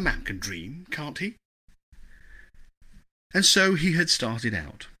 "A man can dream, can't he?" And so he had started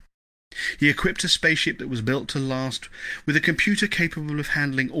out. He equipped a spaceship that was built to last with a computer capable of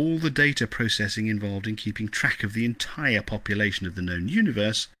handling all the data processing involved in keeping track of the entire population of the known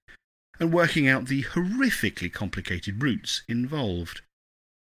universe and working out the horrifically complicated routes involved.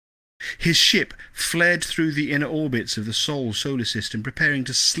 His ship fled through the inner orbits of the solar system, preparing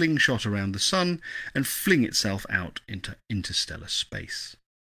to slingshot around the sun and fling itself out into interstellar space.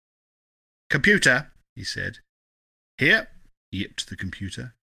 "Computer," he said. "Here," yipped the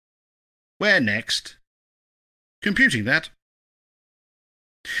computer. "Where next?" "Computing that."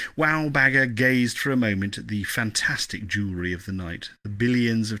 Wowbagger gazed for a moment at the fantastic jewellery of the night, the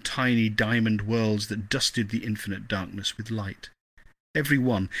billions of tiny diamond worlds that dusted the infinite darkness with light.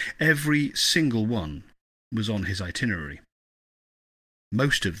 Every single one, was on his itinerary.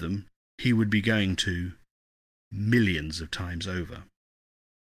 Most of them he would be going to millions of times over.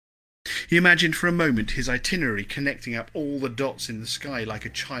 He imagined for a moment his itinerary connecting up all the dots in the sky like a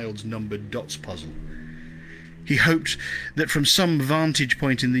child's numbered dots puzzle. He hoped that from some vantage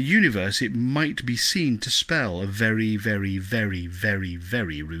point in the universe it might be seen to spell a very, very, very, very,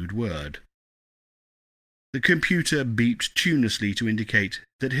 very rude word. The computer beeped tunelessly to indicate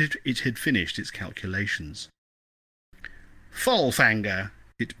that it had finished its calculations. "Foalfanger,"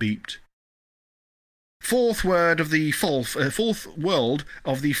 it beeped. Fourth world of the Foalfanger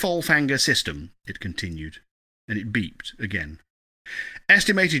system," it continued, and it beeped again.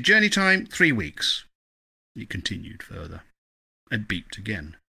 "Estimated journey time, 3 weeks." It continued further. It beeped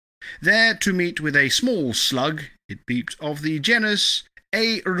again. "There to meet with a small slug," it beeped, "of the genus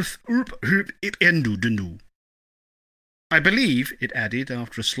I believe," it added,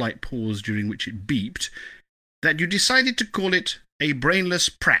 after a slight pause during which it beeped, "that you decided to call it a brainless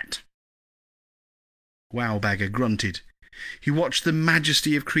prat." Wowbagger grunted. He watched the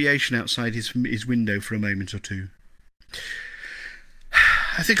majesty of creation outside his window for a moment or two.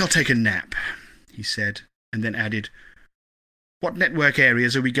 "I think I'll take a nap," he said, and then added, "What network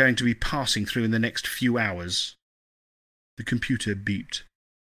areas are we going to be passing through in the next few hours?" The computer beeped.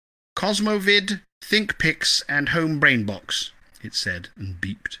 "Cosmovid, ThinkPix, and Home Brainbox," it said, and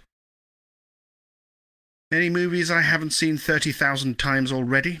beeped. "Any movies I haven't seen 30,000 times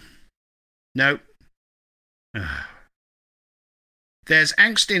already?" "No." "There's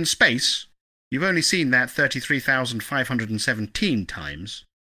Angst in Space. You've only seen that 33,517 times."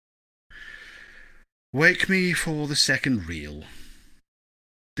 "Wake me for the second reel."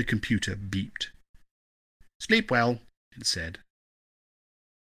 The computer beeped. "Sleep well," it said.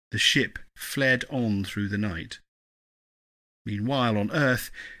 The ship fled on through the night. Meanwhile, on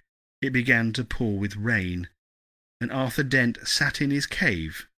Earth, it began to pour with rain, and Arthur Dent sat in his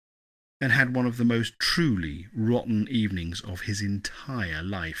cave and had one of the most truly rotten evenings of his entire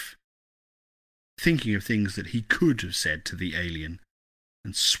life, thinking of things that he could have said to the alien,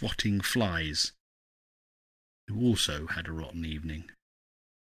 and swatting flies, who also had a rotten evening.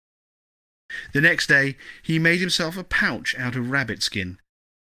 The next day he made himself a pouch out of rabbit skin,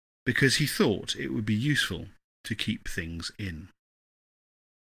 because he thought it would be useful to keep things in.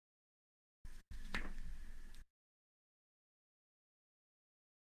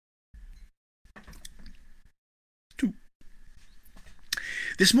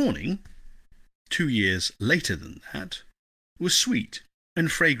 This morning, 2 years later than that, was sweet and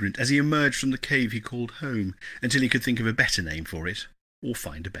fragrant as he emerged from the cave he called home, until he could think of a better name for it, or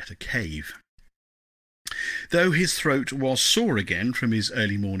find a better cave. Though his throat was sore again from his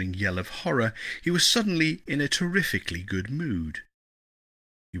early morning yell of horror, he was suddenly in a terrifically good mood.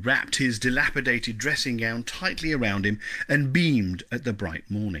 He wrapped his dilapidated dressing gown tightly around him and beamed at the bright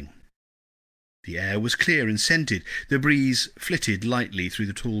morning. The air was clear and scented. The breeze flitted lightly through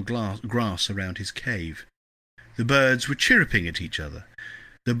the tall grass around his cave. The birds were chirruping at each other.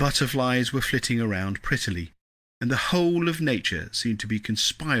 The butterflies were flitting around prettily, and the whole of nature seemed to be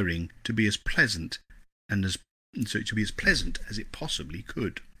conspiring to be as pleasant as it possibly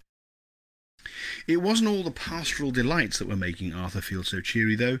could. It wasn't all the pastoral delights that were making Arthur feel so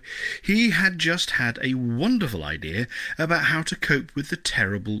cheery, though. He had just had a wonderful idea about how to cope with the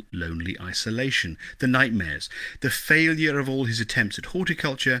terrible, lonely isolation, the nightmares, the failure of all his attempts at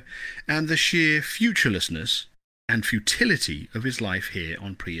horticulture, and the sheer futurelessness and futility of his life here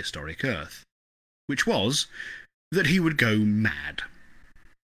on prehistoric Earth, which was that he would go mad.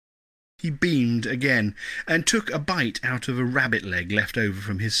 He beamed again, and took a bite out of a rabbit leg left over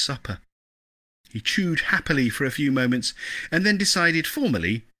from his supper. He chewed happily for a few moments, and then decided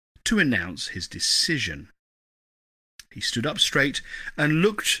formally to announce his decision. He stood up straight and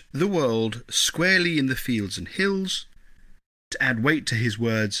looked the world squarely in the fields and hills. To add weight to his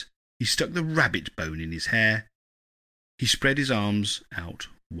words, he stuck the rabbit bone in his hair. He spread his arms out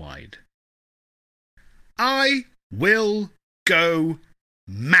wide. "I will go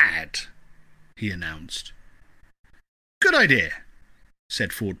mad," he announced. "Good idea,"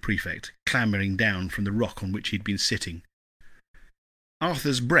 said Ford Prefect, clambering down from the rock on which he'd been sitting.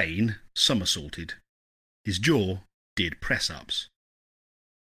 Arthur's brain somersaulted. His jaw did press-ups.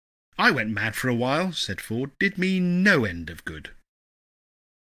 "I went mad for a while," said Ford. "Did me no end of good."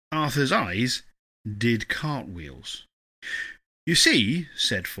 Arthur's eyes did cartwheels. "You see,"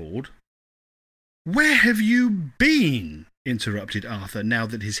 said Ford. "Where have you been?" interrupted Arthur, now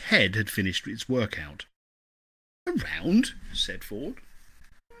that his head had finished its workout. "Around," said Ford.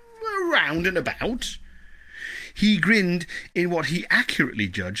 "Around and about." He grinned in what he accurately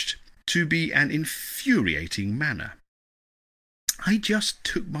judged to be an infuriating manner. "I just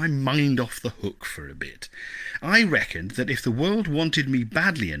took my mind off the hook for a bit. I reckoned that if the world wanted me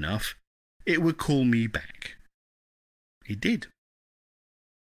badly enough, it would call me back. It did."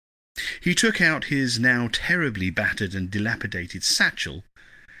 He took out his now terribly battered and dilapidated satchel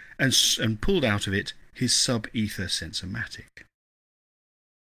and pulled out of it his sub-ether sensormatic.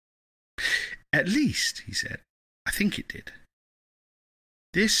 "At least," he said, "I think it did.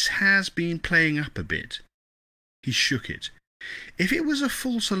 This has been playing up a bit." He shook it. "If it was a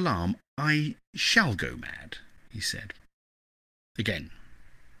false alarm, I shall go mad," he said. Again.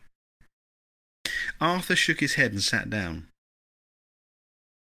 Arthur shook his head and sat down.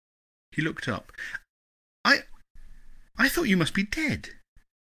 He looked up. I thought you must be dead,"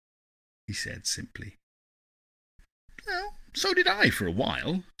 he said simply. "Well, so did I for a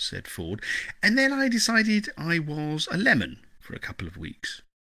while," said Ford, "and then I decided I was a lemon for a couple of weeks.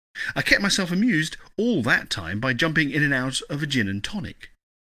 I kept myself amused all that time by jumping in and out of a gin and tonic."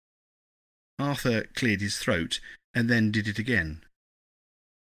 Arthur cleared his throat and then did it again.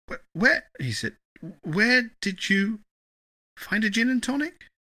 Where, he said, "where did you find a gin and tonic?"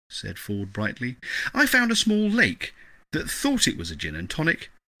 said Ford brightly. "I found a small lake that thought it was a gin and tonic,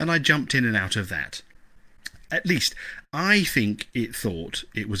 and I jumped in and out of that. At least, I think it thought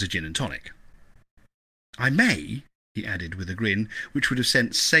it was a gin and tonic. I may," he added with a grin which would have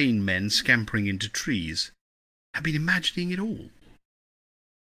sent sane men scampering into trees, "have been imagining it all."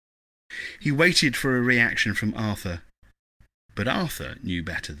 He waited for a reaction from Arthur, but Arthur knew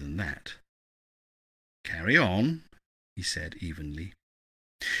better than that. "Carry on," he said evenly.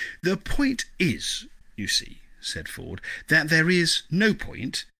 "The point is, you see," said Ford, "that there is no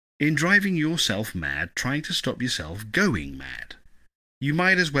point in driving yourself mad trying to stop yourself going mad. You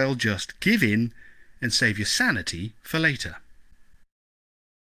might as well just give in and save your sanity for later."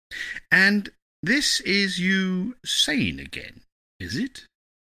 "And this is you sane again, is it?"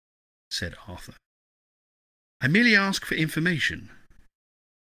 said Arthur. "I merely ask for information."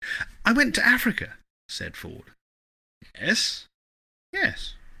 "I went to Africa," said Ford. "Yes?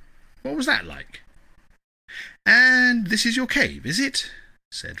 Yes. What was that like?" "And this is your cave, is it?"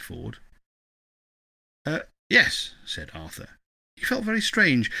 said Ford. Yes," said Arthur. He felt very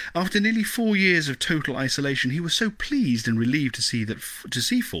strange. After nearly 4 years of total isolation, he was so pleased and relieved to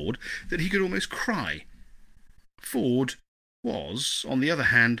see Ford that he could almost cry. Ford was, on the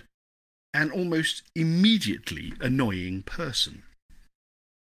other hand, an almost immediately annoying person.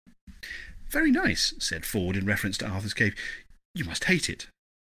 "Very nice," said Ford in reference to Arthur's cave. "You must hate it."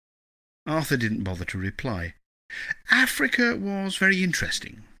 Arthur didn't bother to reply. "Africa was very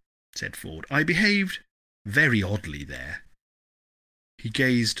interesting," said Ford. "I behaved very oddly there." He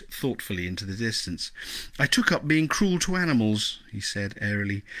gazed thoughtfully into the distance. "I took up being cruel to animals," he said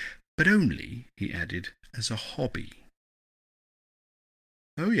airily, "but only," he added, "as a hobby."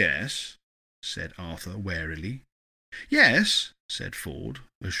 "Oh, yes," said Arthur warily. "Yes," said Ford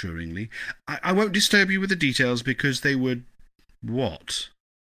assuringly. I won't disturb you with the details because they would—" "What?"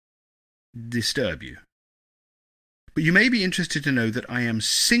 "Disturb you. But you may be interested to know that I am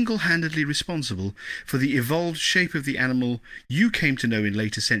single-handedly responsible for the evolved shape of the animal you came to know in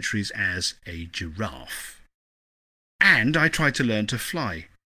later centuries as a giraffe. And I tried to learn to fly.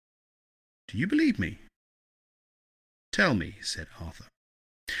 Do you believe me?" "Tell me," said Arthur.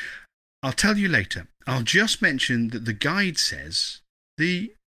 "I'll tell you later. I'll just mention that the guide says—"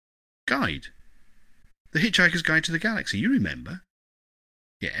 "The guide? The Hitchhiker's Guide to the Galaxy, you remember?"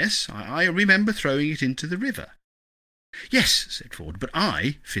 "Yes, I remember throwing it into the river." "Yes," said Ford, "but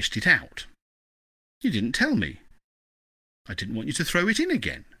I fished it out." "You didn't tell me." "I didn't want you to throw it in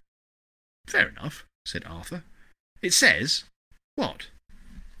again." "Fair enough," said Arthur. "It says—" "What?"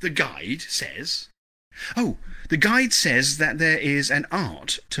 The guide says—" "Oh, the guide says that there is an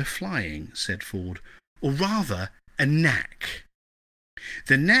art to flying," said Ford, "or rather, a knack.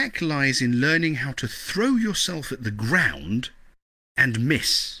 The knack lies in learning how to throw yourself at the ground and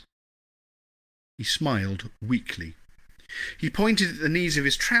miss." He smiled weakly. He pointed at the knees of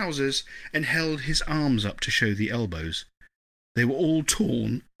his trousers and held his arms up to show the elbows. They were all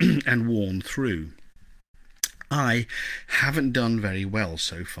torn and worn through. "I haven't done very well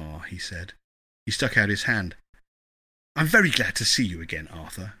so far," he said. He stuck out his hand. "I'm very glad to see you again,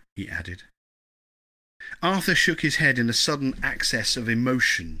 Arthur," he added. Arthur shook his head in a sudden access of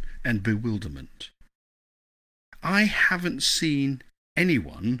emotion and bewilderment. "I haven't seen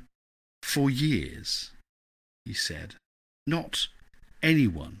anyone for years," he said. "Not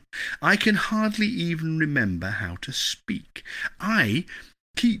anyone. I can hardly even remember how to speak. I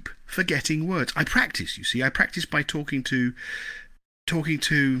keep forgetting words. I practice, you see. I practice by talking to...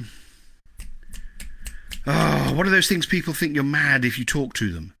 Oh, what are those things people think you're mad if you talk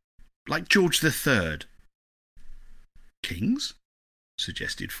to them? Like George the Third." "Kings?"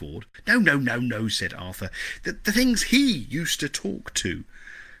 suggested Ford. No, said Arthur. The things he used to talk to.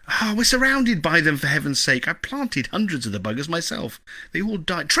 We're surrounded by them, for heaven's sake. I planted hundreds of the buggers myself. They all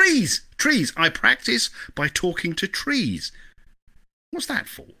died. Trees! I practice by talking to trees." "What's that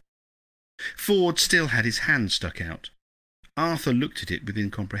for?" Ford still had his hand stuck out. Arthur looked at it with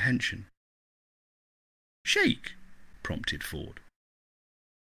incomprehension. "Shake," prompted Ford.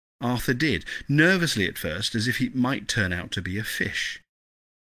 Arthur did, nervously at first, as if it might turn out to be a fish.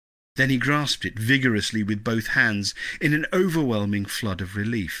 Then he grasped it vigorously with both hands in an overwhelming flood of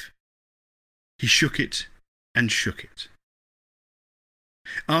relief. He shook it and shook it.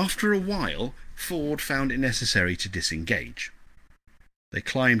 After a while, Ford found it necessary to disengage. They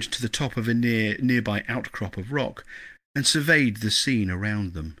climbed to the top of a nearby outcrop of rock and surveyed the scene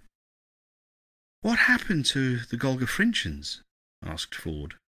around them. "What happened to the Golgafrinchans?" asked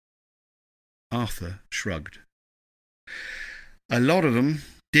Ford. Arthur shrugged. "A lot of them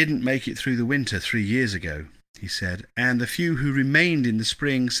didn't make it through the winter 3 years ago," he said, "and the few who remained in the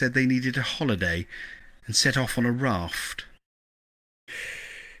spring said they needed a holiday and set off on a raft.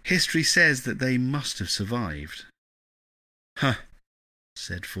 History says that they must have survived." "Huh,"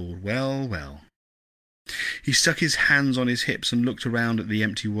 said Ford. Well. He stuck his hands on his hips and looked around at the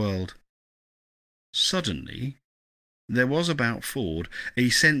empty world. Suddenly, there was about Ford a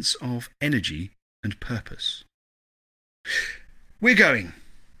sense of energy and purpose. "We're going,"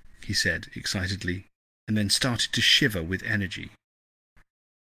 he said excitedly, and then started to shiver with energy.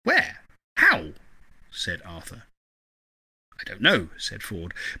 "Where? How?" said Arthur. "I don't know," said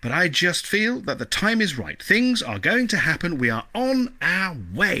Ford, "but I just feel that the time is right. Things are going to happen. We are on our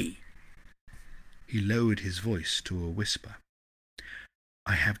way." He lowered his voice to a whisper.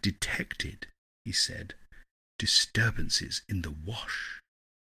 "I have detected," he said, "disturbances in the wash."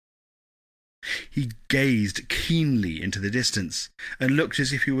 He gazed keenly into the distance and looked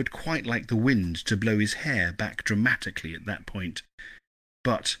as if he would quite like the wind to blow his hair back dramatically at that point.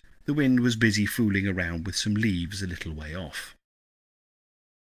 But the wind was busy fooling around with some leaves a little way off.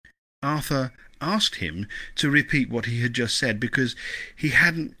 Arthur asked him to repeat what he had just said because he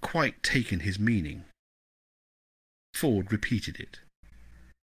hadn't quite taken his meaning. Ford repeated it.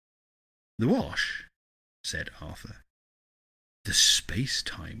 "The wash?" said Arthur. "The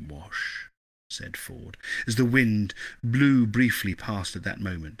space-time wash," said Ford, as the wind blew briefly past at that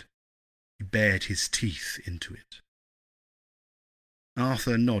moment. He bared his teeth into it.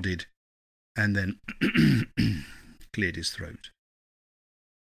 Arthur nodded and then cleared his throat.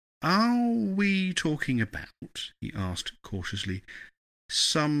 "Are we talking about," he asked cautiously,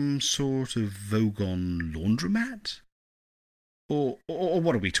 "some sort of Vogon laundromat? Or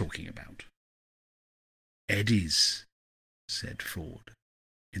what are we talking about?" "Eddies," said Ford,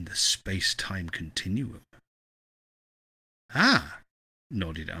 "in the space-time continuum." "Ah,"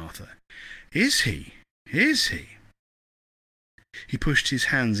 nodded Arthur. Is he? He pushed his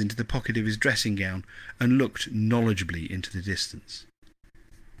hands into the pocket of his dressing gown and looked knowledgeably into the distance.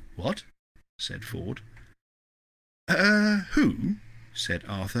 "What?" said Ford. Who," said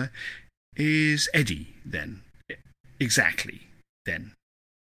Arthur, "is Eddie, then? Exactly, then."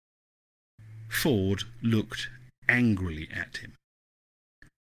 Ford looked angrily at him.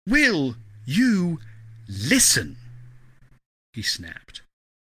 "Will you listen?" he snapped.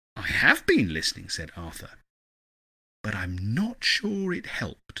 "I have been listening," said Arthur, "but I'm not sure it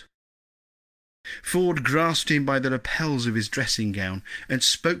helped." Ford grasped him by the lapels of his dressing gown and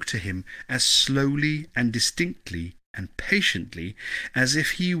spoke to him as slowly and distinctly and patiently as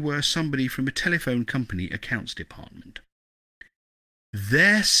if he were somebody from a telephone company accounts department.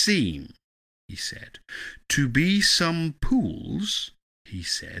 There seem, he said, to be some pools, he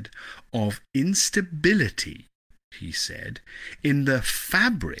said, of instability, he said, in the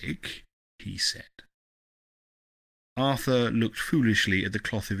fabric, he said. Arthur looked foolishly at the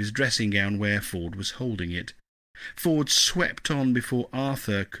cloth of his dressing gown where Ford was holding it. Ford swept on before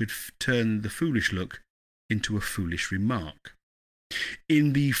Arthur could turn the foolish look into a foolish remark.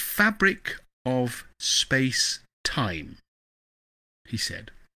 In the fabric of space-time, he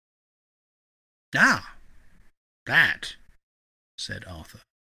said. Ah, that, said Arthur.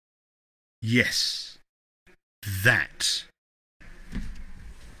 Yes, that,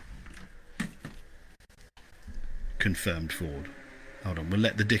 confirmed Ford. Hold on, we'll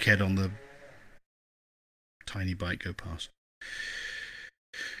let the dickhead on the tiny bike go past.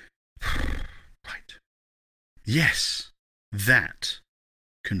 Right. Yes, that,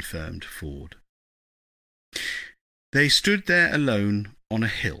 confirmed Ford. They stood there alone on a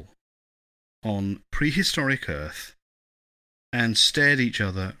hill, on prehistoric Earth, and stared each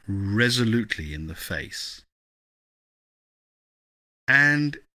other resolutely in the face.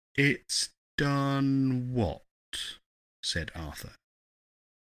 "And it's done what?" said Arthur.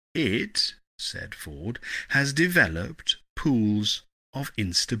 "It," said Ford, "has developed pools of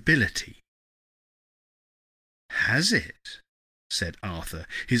instability." "Has it?" said Arthur,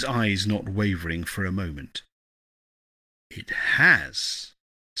 his eyes not wavering for a moment. "It has,"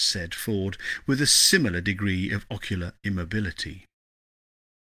 said Ford, with a similar degree of ocular immobility.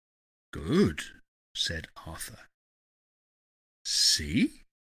 "Good," said Arthur. "See?"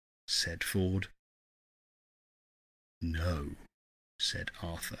 said Ford. "No," said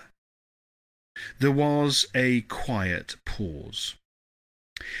Arthur. There was a quiet pause.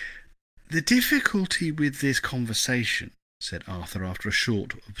 "The difficulty with this conversation," said Arthur, after a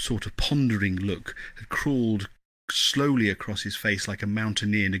short, sort of pondering look had crawled slowly across his face like a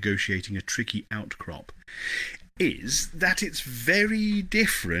mountaineer negotiating a tricky outcrop, "is that it's very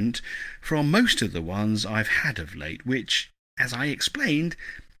different from most of the ones I've had of late, which, as I explained,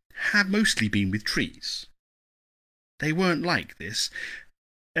 have mostly been with trees. They weren't like this,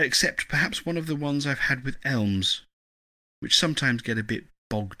 except perhaps one of the ones I've had with elms, which sometimes get a bit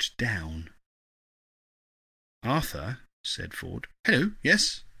bogged down." "Arthur," said Ford. "Hello,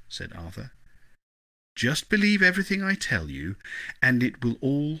 yes," said Arthur. "Just believe everything I tell you, and it will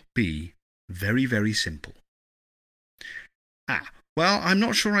all be very, very simple." "Ah, well, I'm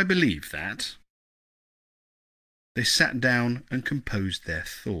not sure I believe that." They sat down and composed their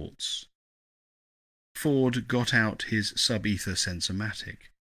thoughts. Ford got out his sub-ether sensormatic.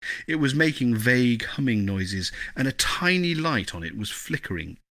 It was making vague humming noises, and a tiny light on it was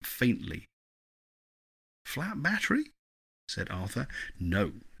flickering faintly. "Flat battery?" said Arthur.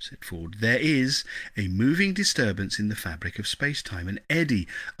 "No," said Ford. "There is a moving disturbance in the fabric of space-time, an eddy,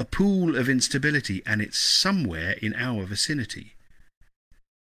 a pool of instability, and it's somewhere in our vicinity."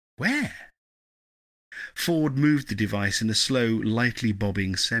 "Where?" Ford moved the device in a slow, lightly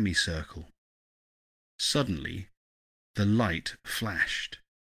bobbing semicircle. Suddenly, the light flashed.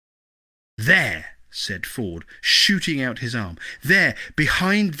 "There," said Ford, shooting out his arm. "There,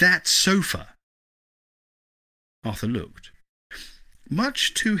 behind that sofa." Arthur looked.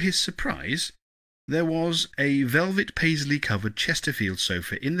 Much to his surprise, there was a velvet paisley-covered Chesterfield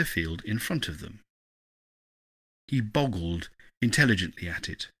sofa in the field in front of them. He boggled intelligently at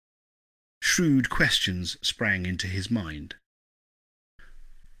it. Shrewd questions sprang into his mind.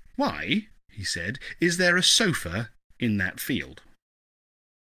 "Why," he said, "is there a sofa in that field?"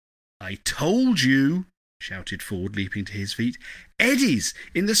 "I told you," shouted Ford, leaping to his feet. "Eddies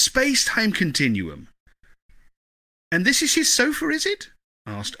in the space-time continuum." "And this is his sofa, is it?"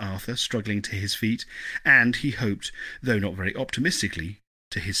 asked Arthur, struggling to his feet, and, he hoped, though not very optimistically,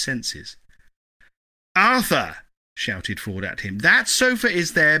 to his senses. "Arthur!" shouted Ford at him. "That sofa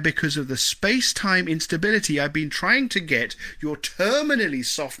is there because of the space-time instability I've been trying to get your terminally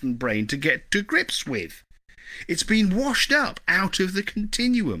softened brain to get to grips with. It's been washed up out of the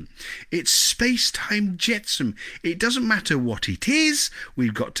continuum. It's space-time jetsam. It doesn't matter what it is,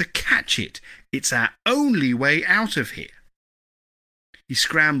 we've got to catch it. It's our only way out of here." He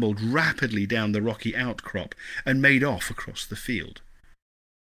scrambled rapidly down the rocky outcrop and made off across the field.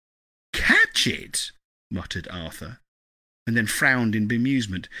 "Catch it?" muttered Arthur, and then frowned in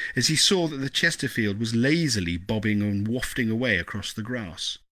bemusement as he saw that the Chesterfield was lazily bobbing and wafting away across the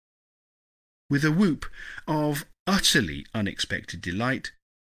grass. With a whoop of utterly unexpected delight,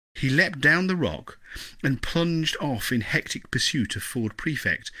 he leapt down the rock and plunged off in hectic pursuit of Ford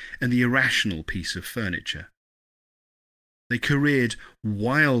Prefect and the irrational piece of furniture. They careered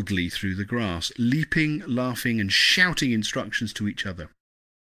wildly through the grass, leaping, laughing, and shouting instructions to each other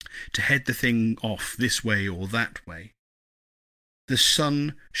to head the thing off this way or that way. The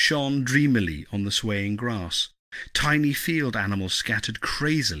sun shone dreamily on the swaying grass. Tiny field animals scattered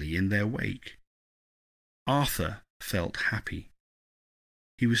crazily in their wake. Arthur felt happy.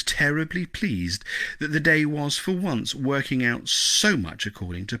 He was terribly pleased that the day was, for once, working out so much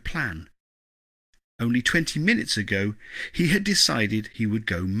according to plan. Only 20 minutes ago, he had decided he would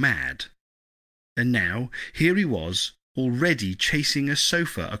go mad. And now, here he was, already chasing a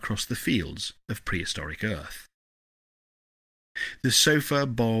sofa across the fields of prehistoric Earth. The sofa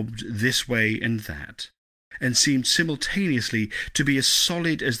bobbed this way and that, and seemed simultaneously to be as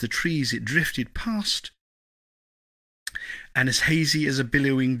solid as the trees it drifted past, and as hazy as a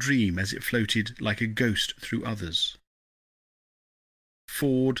billowing dream as it floated like a ghost through others.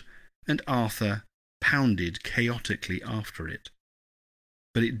 Ford and Arthur pounded chaotically after it,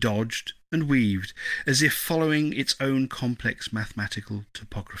 but it dodged and weaved as if following its own complex mathematical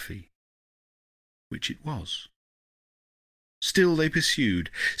topography, which it was. Still they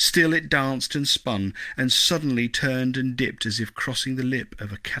pursued, still it danced and spun, and suddenly turned and dipped as if crossing the lip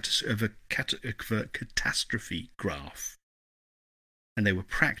of a catastrophe graph, and they were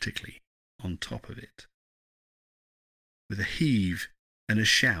practically on top of it. With a heave and a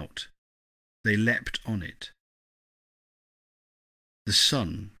shout, they leapt on it. The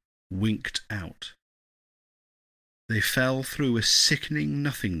sun winked out. They fell through a sickening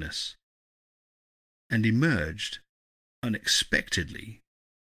nothingness and emerged unexpectedly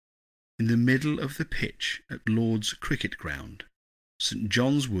in the middle of the pitch at Lord's Cricket Ground, St.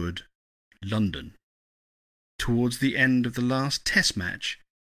 John's Wood, London, towards the end of the last Test match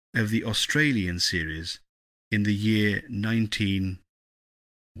of the Australian series in the year 19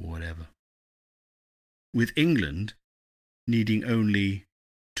 whatever, with England needing only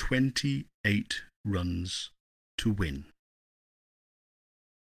 28 runs to win.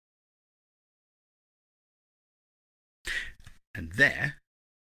 And there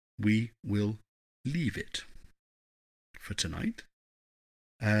we will leave it for tonight.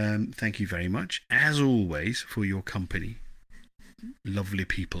 Thank you very much, as always, for your company, lovely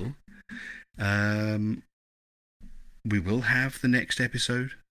people. We will have the next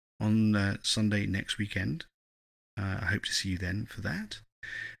episode on Sunday next weekend. I hope to see you then for that.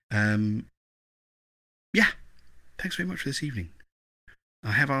 Yeah, thanks very much for this evening.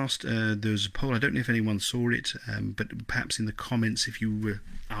 I have asked, there's a poll, I don't know if anyone saw it, but perhaps in the comments, if you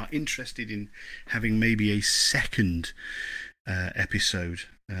are interested in having maybe a second episode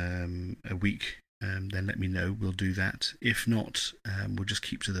a week, then let me know. We'll do that. If not, we'll just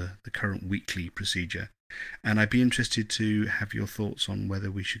keep to the current weekly procedure. And I'd be interested to have your thoughts on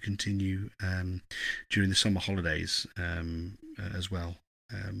whether we should continue during the summer holidays as well.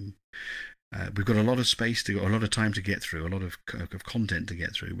 We've got a lot of space a lot of time to get through, a lot of content to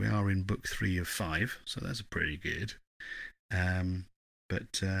get through. We are in book 3 of 5, so that's pretty good.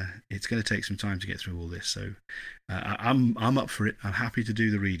 But it's going to take some time to get through all this. So I'm up for it. I'm happy to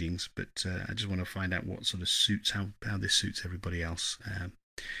do the readings, but I just want to find out what sort of suits how this suits everybody else.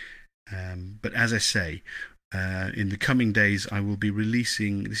 But as I say, in the coming days, I will be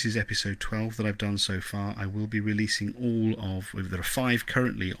releasing, this is episode 12 that I've done so far, I will be releasing there are 5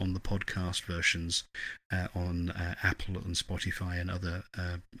 currently on the podcast versions on Apple and Spotify and other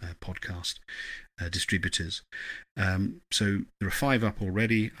podcast distributors. So there are 5 up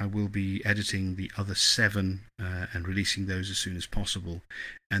already. I will be editing the other 7 and releasing those as soon as possible.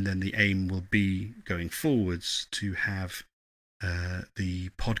 And then the aim will be, going forwards, to have the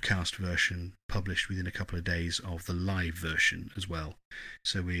podcast version published within a couple of days of the live version as well.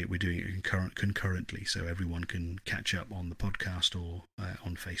 So we're doing it concurrently, so everyone can catch up on the podcast or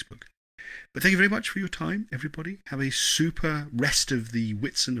on Facebook. But thank you very much for your time, everybody. Have a super rest of the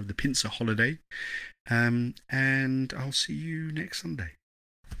Whitsun of the Pincer holiday, and I'll see you next Sunday.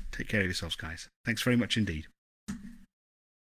 Take care of yourselves, guys. Thanks very much indeed.